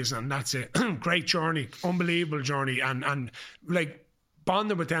of luck to you, and that's it. Great journey, unbelievable journey, and like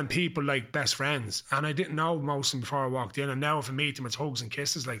bonding with them people like best friends. And I didn't know most of them before I walked in, and now if I meet them, it's hugs and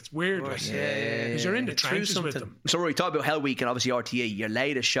kisses. Like, it's weird, like, because you're in the trenches with them. So Rory, talk about Hell Week and obviously RTE. Your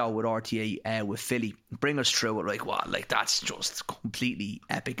latest show with RTE with Philly. Bring us through it. Like, what? Like, that's just completely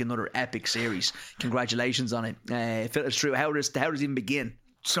epic. Another epic series. Congratulations on it. Fill us through. How does it even begin?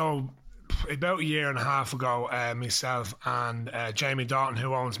 So, about a year and a half ago, myself and Jamie Doughton,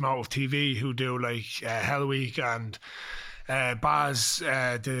 who owns Motive TV, who do like Hell Week and Baz,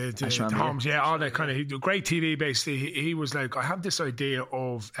 the Homes, all that kind of great TV. Basically, he was like, I have this idea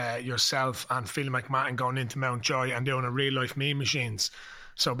of yourself and Phil McMahon going into Mountjoy and doing a real life meme machines.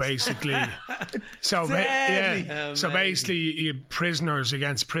 So basically, basically, you prisoners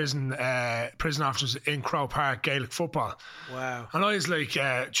against prison officers in Croke Park Gaelic football. Wow! And I was like,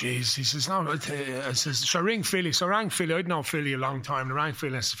 "Jeez," he says, "No," I says, "So ring Philly." So I rang Philly. I'd known Philly a long time. I rang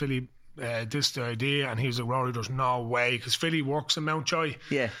Philly and said, "Philly, this is the idea," and he was like, "Rory, there's no way," because Philly works in Mountjoy.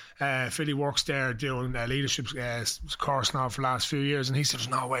 Yeah. Philly works there doing leadership course now for the last few years, and he said, "There's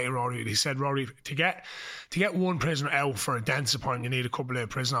no way, Rory." He said, "Rory, to get one prisoner out for a dentist appointment, you need a couple of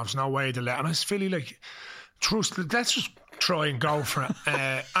prison officers. No way to let." And I said, "Philly, like, trust, let's just try and go for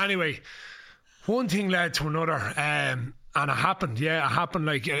it." Anyway, one thing led to another. And it happened, it happened.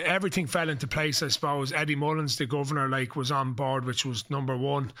 Like, everything fell into place, I suppose. Eddie Mullins, the governor, like, was on board, which was number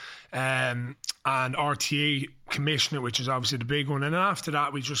one. And RTE commissioner, which is obviously the big one. And then after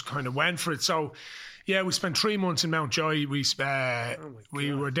that, we just kind of went for it. So, we spent 3 months in Mountjoy. We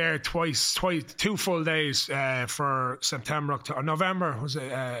were there twice, 2 full days for September, October, November. Was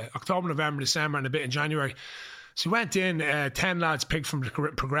it October, November, December, and a bit in January. So we went in, 10 lads picked from the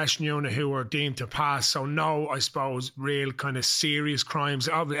progression unit who were deemed to pass. So no, I suppose, real kind of serious crimes.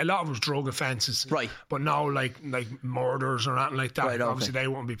 A lot of it was drug offences. Right. But no, like murders or anything like that. Right, okay. Obviously, they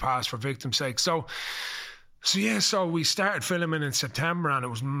wouldn't be passed for victims' sake. So we started filming in September, and it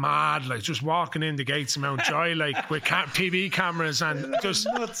was mad. Like, just walking in the gates of Mountjoy, like, with TV cameras and just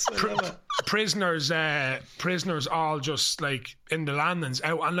prisoners all just like in the landings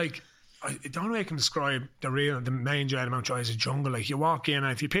out, and like, the only way I can describe the main jail in Mountjoy is a jungle. Like, you walk in,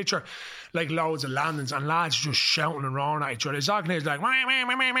 and if you picture like loads of landings and lads just shouting and roaring at each other, exactly, it's like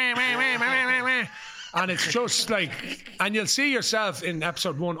and it's just like, and you'll see yourself in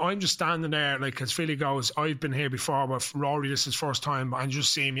episode 1. I'm just standing there, like, as Philly goes, I've been here before, but Rory, this is first time, and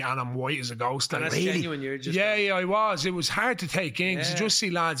just seeing me, and I'm white as a ghost. And that's really genuine. You're just I was. It was hard to take in because you just see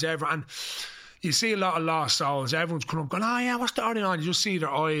lads everywhere, and you see a lot of lost souls. Everyone's coming up going, oh yeah, what's the order on? You just see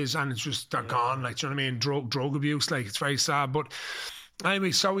their eyes, and it's just, they're gone. Like, do you know what I mean? Drug abuse. Like, it's very sad. But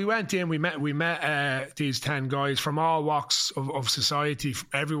anyway, so we went in, we met these 10 guys from all walks of society, from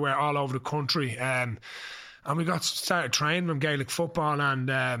everywhere, all over the country, and we got started training them Gaelic football,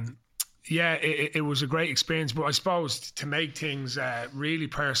 and it was a great experience. But I suppose to make things really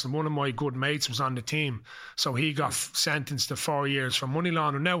personal, one of my good mates was on the team, so he got sentenced to 4 years for money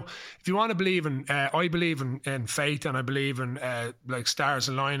laundering. Now, if you want to believe in, I believe in fate, and I believe in like stars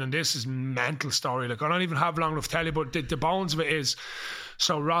align, and this is a mental story. Like, I don't even have long enough to tell you, but the bones of it is,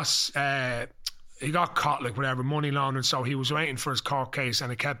 so Ross, he got caught, like, whatever, money laundering, so he was waiting for his court case,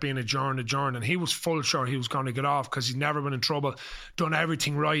 and it kept being adjourned, and he was full sure he was going to get off because he'd never been in trouble, done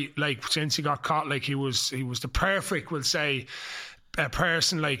everything right, like, since he got caught. Like, he was the perfect, we'll say,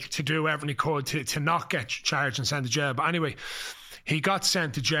 person, like, to do everything he could to not get charged and sent to jail. But anyway, he got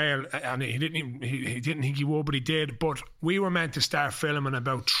sent to jail, and he didn't think he would, but he did. But we were meant to start filming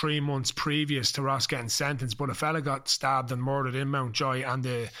about 3 months previous to Ross getting sentenced, but a fella got stabbed and murdered in Mountjoy, and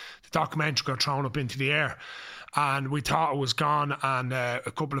the documentary got thrown up into the air, and we thought it was gone, and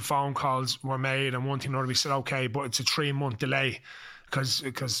a couple of phone calls were made, and one thing or another, we said, okay, but it's a 3-month delay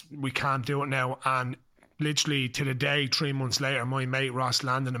because we can't do it now. And literally to the day, 3 months later, my mate Ross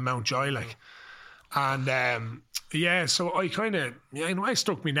landed in Mountjoy, like. And so I kind of, I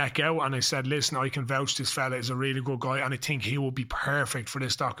stuck my neck out, and I said, listen, I can vouch this fella is a really good guy, and I think he will be perfect for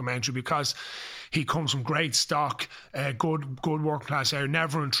this documentary because he comes from great stock, good working class area,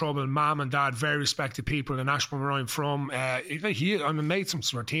 never in trouble, mum and dad, very respected people in Ashbourne, where I'm from. I'm a mate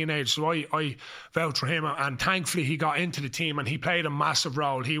since we were teenagers, so I vouch for him, and thankfully he got into the team, and he played a massive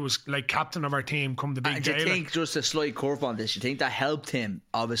role. He was like captain of our team come the big day. Do you think, just a slight curve on this, you think that helped him,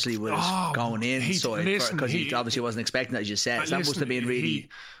 obviously, with going in, because he obviously wasn't expecting that, as you said, so that must have been really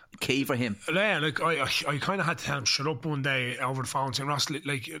key for him. Yeah, like I kind of had to tell him shut up one day over the phone, saying, Ross,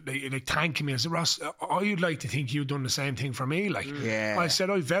 like thanking me. I said, Ross, I'd like to think you've done the same thing for me. Like, I said,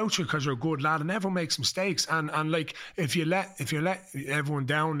 I vouch you because you're a good lad and everyone makes mistakes, and like if you let everyone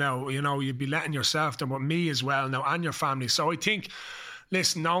down now, you'd be letting yourself down, but me as well now, and your family. So I think,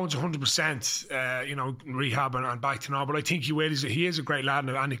 listen, no one's 100%, rehab and back to normal, but I think he is a great lad,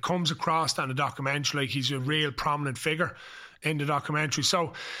 and it comes across that in the documentary, like he's a real prominent figure in the documentary.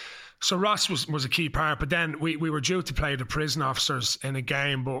 So Ross was a key part, but then we were due to play the prison officers in a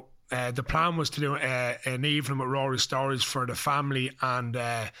game, but the plan was to do an evening with Rory stories for the family and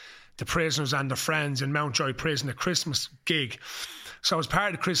the prisoners and their friends in Mountjoy Prison, a Christmas gig. So as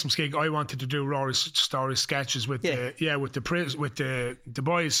part of the Christmas gig, I wanted to do Rory's story sketches with the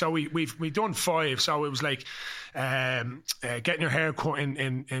boys. So we done 5. So it was like getting your hair cut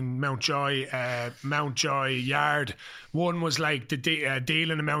in Mountjoy Yard. One was like the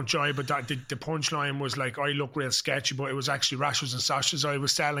dealing in Mountjoy, but the punchline was like, I look real sketchy, but it was actually rashers and sausages I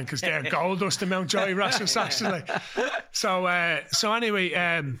was selling because they're gold dust in Mountjoy, rashers and sausages. Like. So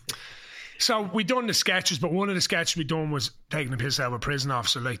anyway. So we done the sketches, but one of the sketches we done was taking the piss out of a prison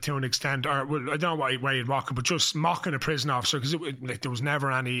officer, like, to an extent, or well, I don't know what way you'd mock it, but just mocking a prison officer, because like, there was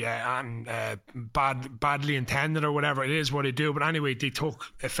never any badly intended or whatever. It is what they do. But anyway, they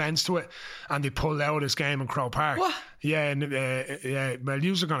took offence to it and they pulled out this game in Croke Park. What? Yeah, and well,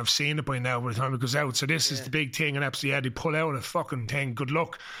 you're going to have seen it by now by the time it goes out. So this is the big thing in episode. Yeah, they pull out a fucking thing. Good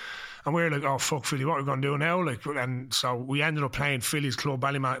luck. And we were like, oh, fuck, Philly, what are we going to do now? Like, and so we ended up playing Philly's club,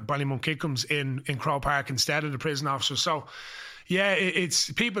 Ballymun Kickums, in Croke Park instead of the prison officer. So, yeah,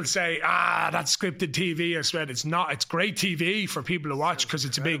 it's people say, that's scripted TV. I swear it's not. It's great TV for people to watch because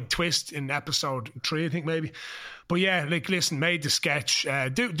it's a big twist in episode 3, I think, maybe. But yeah, like, listen, made the sketch,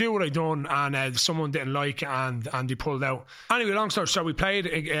 do what I done, and someone didn't like it, and they pulled out. Anyway, long story short, we played,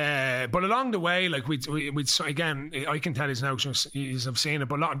 but along the way, like, we'd again, I can tell you now because I've seen it,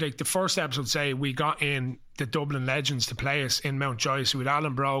 but like the first episode, say, we got in the Dublin legends to play us in Mountjoy. So we had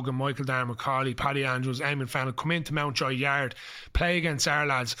Alan Brogan, Michael Darren McCauley, Paddy Andrews, Eamon Fennell come into Mountjoy Yard, play against our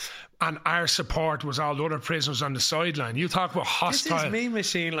lads. and our support was all the other prisoners on the sideline. You talk about hostile. This is Mean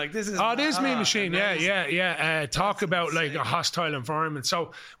Machine, like this is. Oh, this Mean Machine, amazing. yeah. Talk about insane. Like a hostile environment.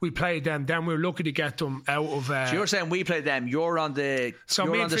 So we played them. Then we were lucky to get them out of. So you're saying we played them. You're on the. So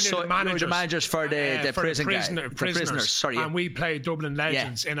you're me on and the, Philly, the managers for the prisoners. Sorry, and we played Dublin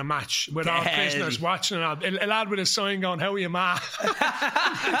Legends in a match with all prisoners watching. A lad with a sign going, "How are you, ma?"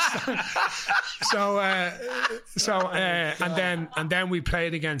 and then we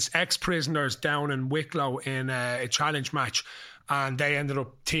played against ex-prisoners down in Wicklow in a challenge match, and they ended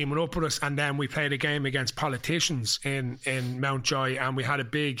up teaming up with us. And then we played a game against politicians in Mountjoy, and we had a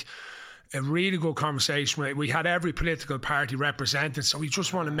really good conversation. We had every political party represented, so we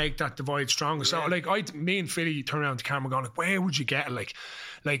just want to make that divide stronger. So like me and Philly turn around the camera going, like, where would you get it?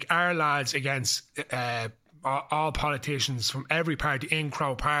 Like our lads against all politicians from every party in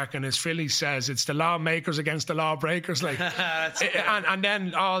Crow Park, and as Philly says, it's the lawmakers against the lawbreakers, like and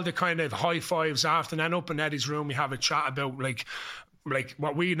then all the kind of high fives after. And then up in Eddie's room we have a chat about like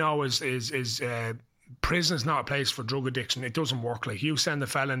what we know is prison is not a place for drug addiction. It doesn't work. Like, you send a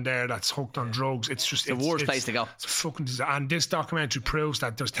fella in there that's hooked on drugs, it's just the worst place to go. It's fucking disaster. And this documentary proves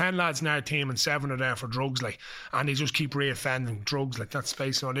that there's 10 lads in our team and 7 are there for drugs, like, and they just keep reoffending drugs. Like, that's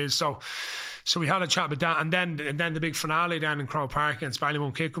basically what it is. So we had a chat about that, and then the big finale down in Crow Park against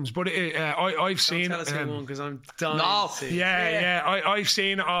Ballymun Kickums. But I've seen. Don't tell us who won, because I'm dying. No, to see. Yeah. I've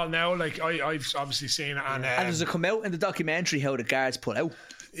seen it all now. Like, I've obviously seen it, and does it come out in the documentary how the guards pull out?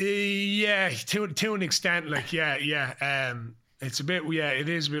 Yeah, to an extent. Like, yeah. It's a bit, it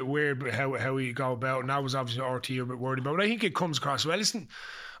is a bit weird how we go about, and that was obviously RT a bit worried about. But I think it comes across well. Listen,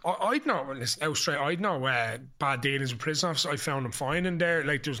 I'd no bad dealings with prison officers. I found them fine in there.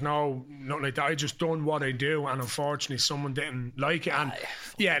 Like, there's nothing like that. I just done what I do, and unfortunately someone didn't like it. And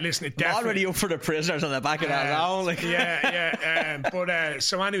yeah, listen, it definitely already up for the prisoners on the back of that now. Like. But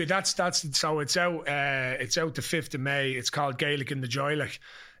so anyway, that's so it's out the 5th of May. It's called Gaelic in the Joy, like,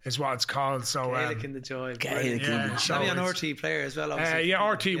 is what it's called. So Gaelic in the Joy. Gaelic in the Joy. So on RT Player as well, obviously.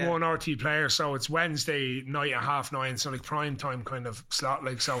 RT1, RT Player. So it's Wednesday night at 9:30. So like prime time kind of slot.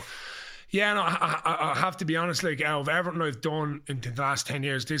 Like, so. Yeah, no, I have to be honest. Like, out of everything I've done in the last 10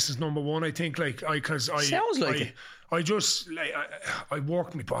 years, this is number one. I think. Like, sounds like it. I just I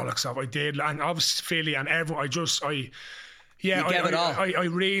worked my bollocks off. I did, and obviously Philly and everyone. Yeah, I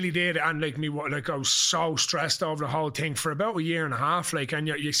really did, and I was so stressed over the whole thing for about a year and a half. Like, and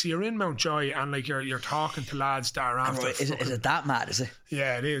you're in Mountjoy, and like you're talking to lads that are after. Is it that mad? Is it?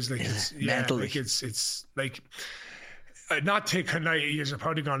 Yeah, it is. Like, it's mental. Like, it's like. Not taking like you're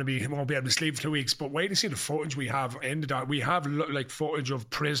probably going to won't be able to sleep for 2 weeks, but wait to see the footage we have in the doc. We have like footage of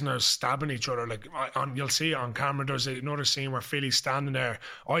prisoners stabbing each other. Like, you'll see it on camera. There's another scene where Philly's standing there.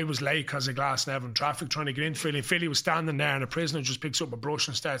 I was late because of Glasnevin traffic trying to get in Philly. Philly was standing there, and a prisoner just picks up a brush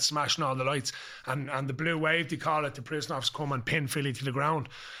and starts smashing all the lights. And the blue wave, they call it, the prison officers come and pin Philly to the ground.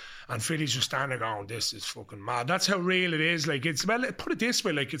 And Philly's just standing there going, this is fucking mad. That's how real it is. Like, put it this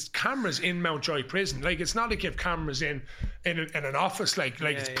way, like, it's cameras in Mountjoy prison. Like, it's not like you have cameras in an office. Like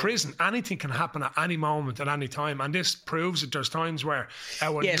it's prison. Anything can happen at any moment, at any time. And this proves that there's times where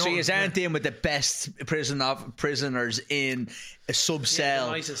so you aren't dealing with the best prisoners in a sub cell.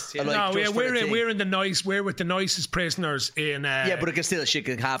 We're with the nicest prisoners in. But it can still shit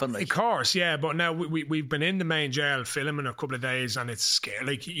can happen. Like. Of course, yeah. But now we've been in the main jail filming a couple of days, and it's scary.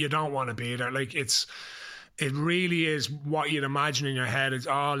 Like, you don't want to be there. Like, it really is what you'd imagine in your head. It's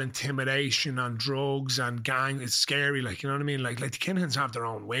all intimidation and drugs and gang. It's scary, like, you know what I mean? Like the Kinahans have their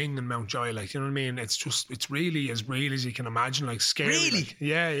own wing in Mountjoy, like, you know what I mean? It's really as real as you can imagine, like, scary. Really? Like,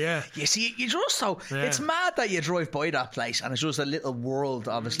 yeah. You see, it's mad that you drive by that place, and it's just a little world,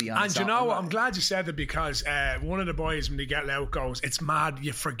 obviously. And you know what? I'm glad you said it, because one of the boys, when they get out, goes, it's mad.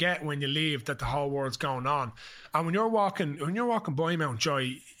 You forget when you leave that the whole world's going on. And when you're walking by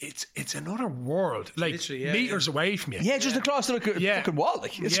Mountjoy, it's another world, like meters away from you. Yeah, just across the fucking wall.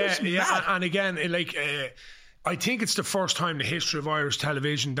 Like, it's just mad. And again, like, I think it's the first time in the history of Irish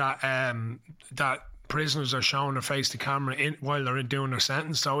television that prisoners are showing their face to camera while they're doing their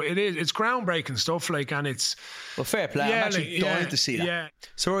sentence. So it's groundbreaking stuff. Like, and it's fair play. I'm actually dying to see that. Yeah.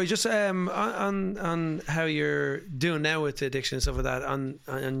 So Rory, just on how you're doing now with the addiction and stuff like that,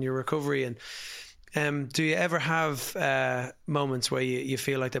 on your recovery, and. Do you ever have moments where you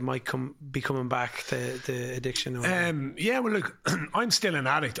feel like they might be coming back, the addiction? Or well, look, I'm still an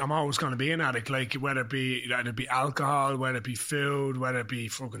addict. I'm always going to be an addict. Like, whether it be alcohol, whether it be food, whether it be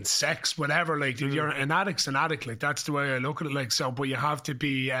fucking sex, whatever. Like, you're an addict's an addict. Like, that's the way I look at it. Like, so, but you have to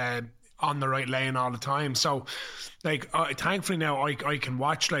be on the right lane all the time. So, like, thankfully now I can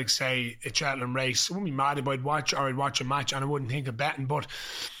watch, like, say, a Cheltenham race. I wouldn't be mad if I'd watch a match and I wouldn't think of betting, but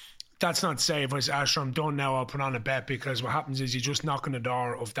that's not to say if I say, sure, I'm done now, I'll put on a bet, because what happens is you just knock on the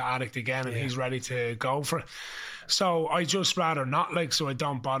door of the addict again and he's ready to go for it. So I just rather not, like, so I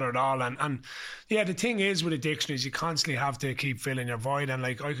don't bother at all. And yeah, the thing is with addiction is you constantly have to keep filling your void. And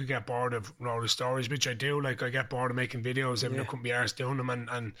like, I could get bored of Rory stories, which I do. Like, I get bored of making videos and I couldn't be arsed doing them.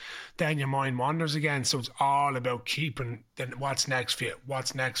 And then your mind wanders again. So it's all about keeping then what's next for you,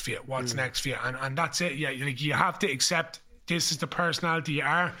 what's next for you, what's next for you. And that's it. Yeah, like, you have to accept this is the personality you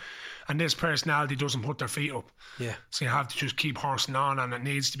are. And this personality doesn't put their feet up. Yeah. So you have to just keep horsing on, and it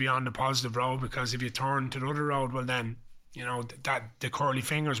needs to be on the positive road, because if you turn to the other road, well then, you know, that the curly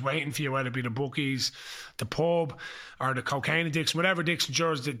fingers waiting for you, whether it be the bookies, the pub, or the cocaine addiction, whatever addiction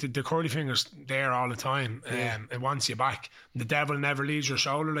yours, the curly fingers there all the time. It wants you back. The devil never leaves your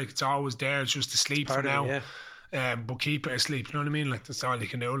shoulder. Like, it's always there. It's just asleep for now. But keep it asleep. You know what I mean? Like, that's all you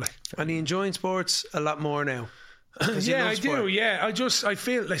can do. Like. And you enjoying sports a lot more now? Yeah, I do. Yeah, I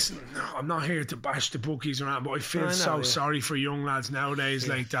feel. Listen, I'm not here to bash the bookies around, but I feel sorry for young lads nowadays,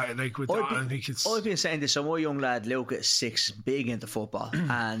 like that. Like with that, I think it's. I've been saying this. So my young lad Luke is 6, big into football,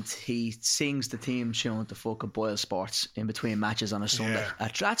 and he sings the team tune to fucking Boyle Sports in between matches on a Sunday. Yeah.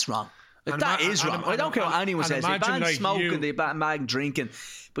 That's wrong. Like, that is wrong. I don't care what anyone says. They ban smoking, they ban drinking,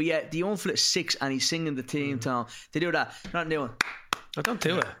 but yeah, the young fella's 6 and he's singing the team tune. They do that. They're not doing. I don't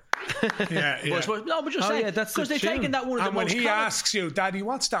do it. No, but just saying, because they're taking that one of the most. And when he asks you, Daddy,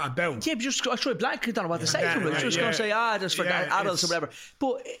 what's that about? Yeah, but just I try blank. I don't know what to say from it. Just going to say, just for adults or whatever.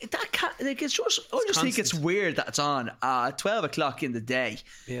 But that can't, like, it's just. I just think it's weird that it's on 12 o'clock in the day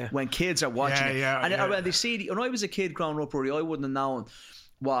when kids are watching it. And when they see, when I was a kid growing up, Rory, I wouldn't have known.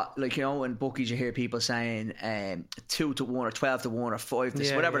 What, like, you know, in bookies you hear people saying 2 to 1 or 12 to 1 or 5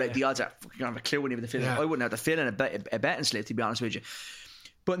 to whatever like, the odds are. You don't have a clue when even the feeling. I wouldn't have to fill in a betting slip, to be honest with you.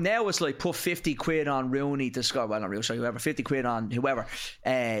 But now it's like put 50 quid on Rooney to score. Well, not Rooney, sorry, whoever. 50 quid on whoever,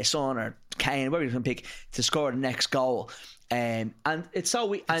 Son or Kane, whoever you can pick to score the next goal. And it's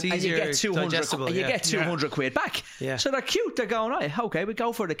so and you get 200. And you get 200 quid back. Yeah. So they're cute. They're going, right, okay, we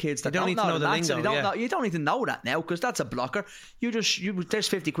go for the kids that don't need to know the lingo. You don't need to know that now, because that's a blocker. There's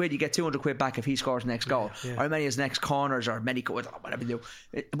 50 quid. You get 200 quid back if he scores the next goal, or how many his next corners, or many whatever you do.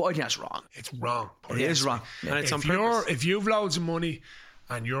 But I think that's wrong. It's wrong. It is wrong. And it's on purpose. If you've loads of money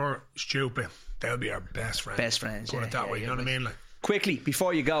and you're stupid, they'll be our best friends. Best friends, Put it that way, you know what I mean? Like. Quickly,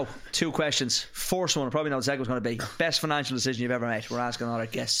 before you go, 2 questions. First one, I probably know what the second one's going to be. Best financial decision you've ever made. We're asking all our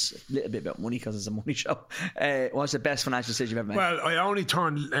guests a little bit about money because it's a money show. What's the best financial decision you've ever made? Well, I only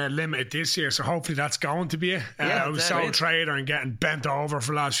turned limited this year, so hopefully that's going to be it. I was sole trader and getting bent over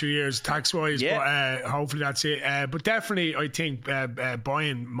for the last few years tax-wise, but hopefully that's it. But definitely, I think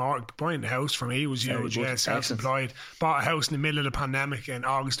buying a house for me was huge. Self-employed. Bought a house in the middle of the pandemic in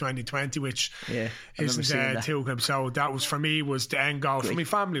August 2020, which isn't too good. So that was, for me, was the end goal for my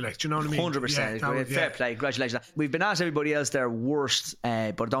family, like, do you know what I mean? 100%. Fair play, congratulations. We've been asked everybody else their worst, but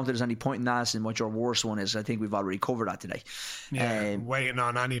I don't think there's any point in asking what your worst one is. I think we've already covered that today. Waiting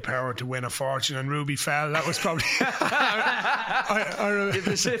on any power to win a fortune, and Ruby fell. That was probably the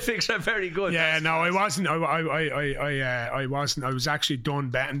specifics are very good. Yeah, no, I wasn't. I wasn't. I was actually done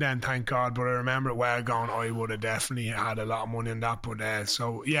betting then, thank God. But I remember it well going, I would have definitely had a lot of money on that. But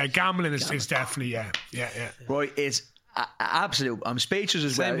so yeah, gambling is definitely Roy, it's absolute. I'm speechless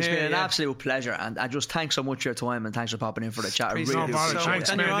as well. It's been an absolute pleasure, and I just thanks so much for your time, and thanks for popping in for the chat. Really thanks,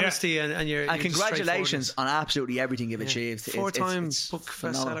 and your honesty and your congratulations on absolutely everything you've achieved. 4-time book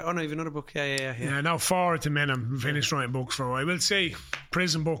bestseller. Oh no, you've another book. Yeah. No, 4 at the minute. Finished writing books for a while. We'll see.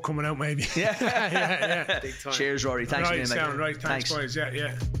 Prison book coming out maybe. Yeah. Big time. Cheers, Rory. Thanks again, mate. Thanks, boys.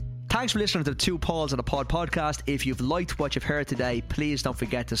 Yeah. Thanks for listening to the Two Pauls on a Pod podcast. If you've liked what you've heard today, please don't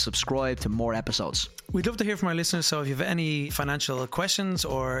forget to subscribe to more episodes. We'd love to hear from our listeners, so if you have any financial questions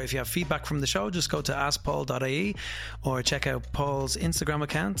or if you have feedback from the show, just go to askpaul.ie or check out Paul's Instagram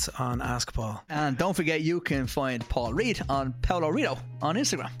account on Ask Paul. And don't forget, you can find Paul Reid on Paulo Rito on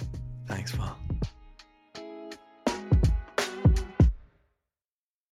Instagram. Thanks, Paul.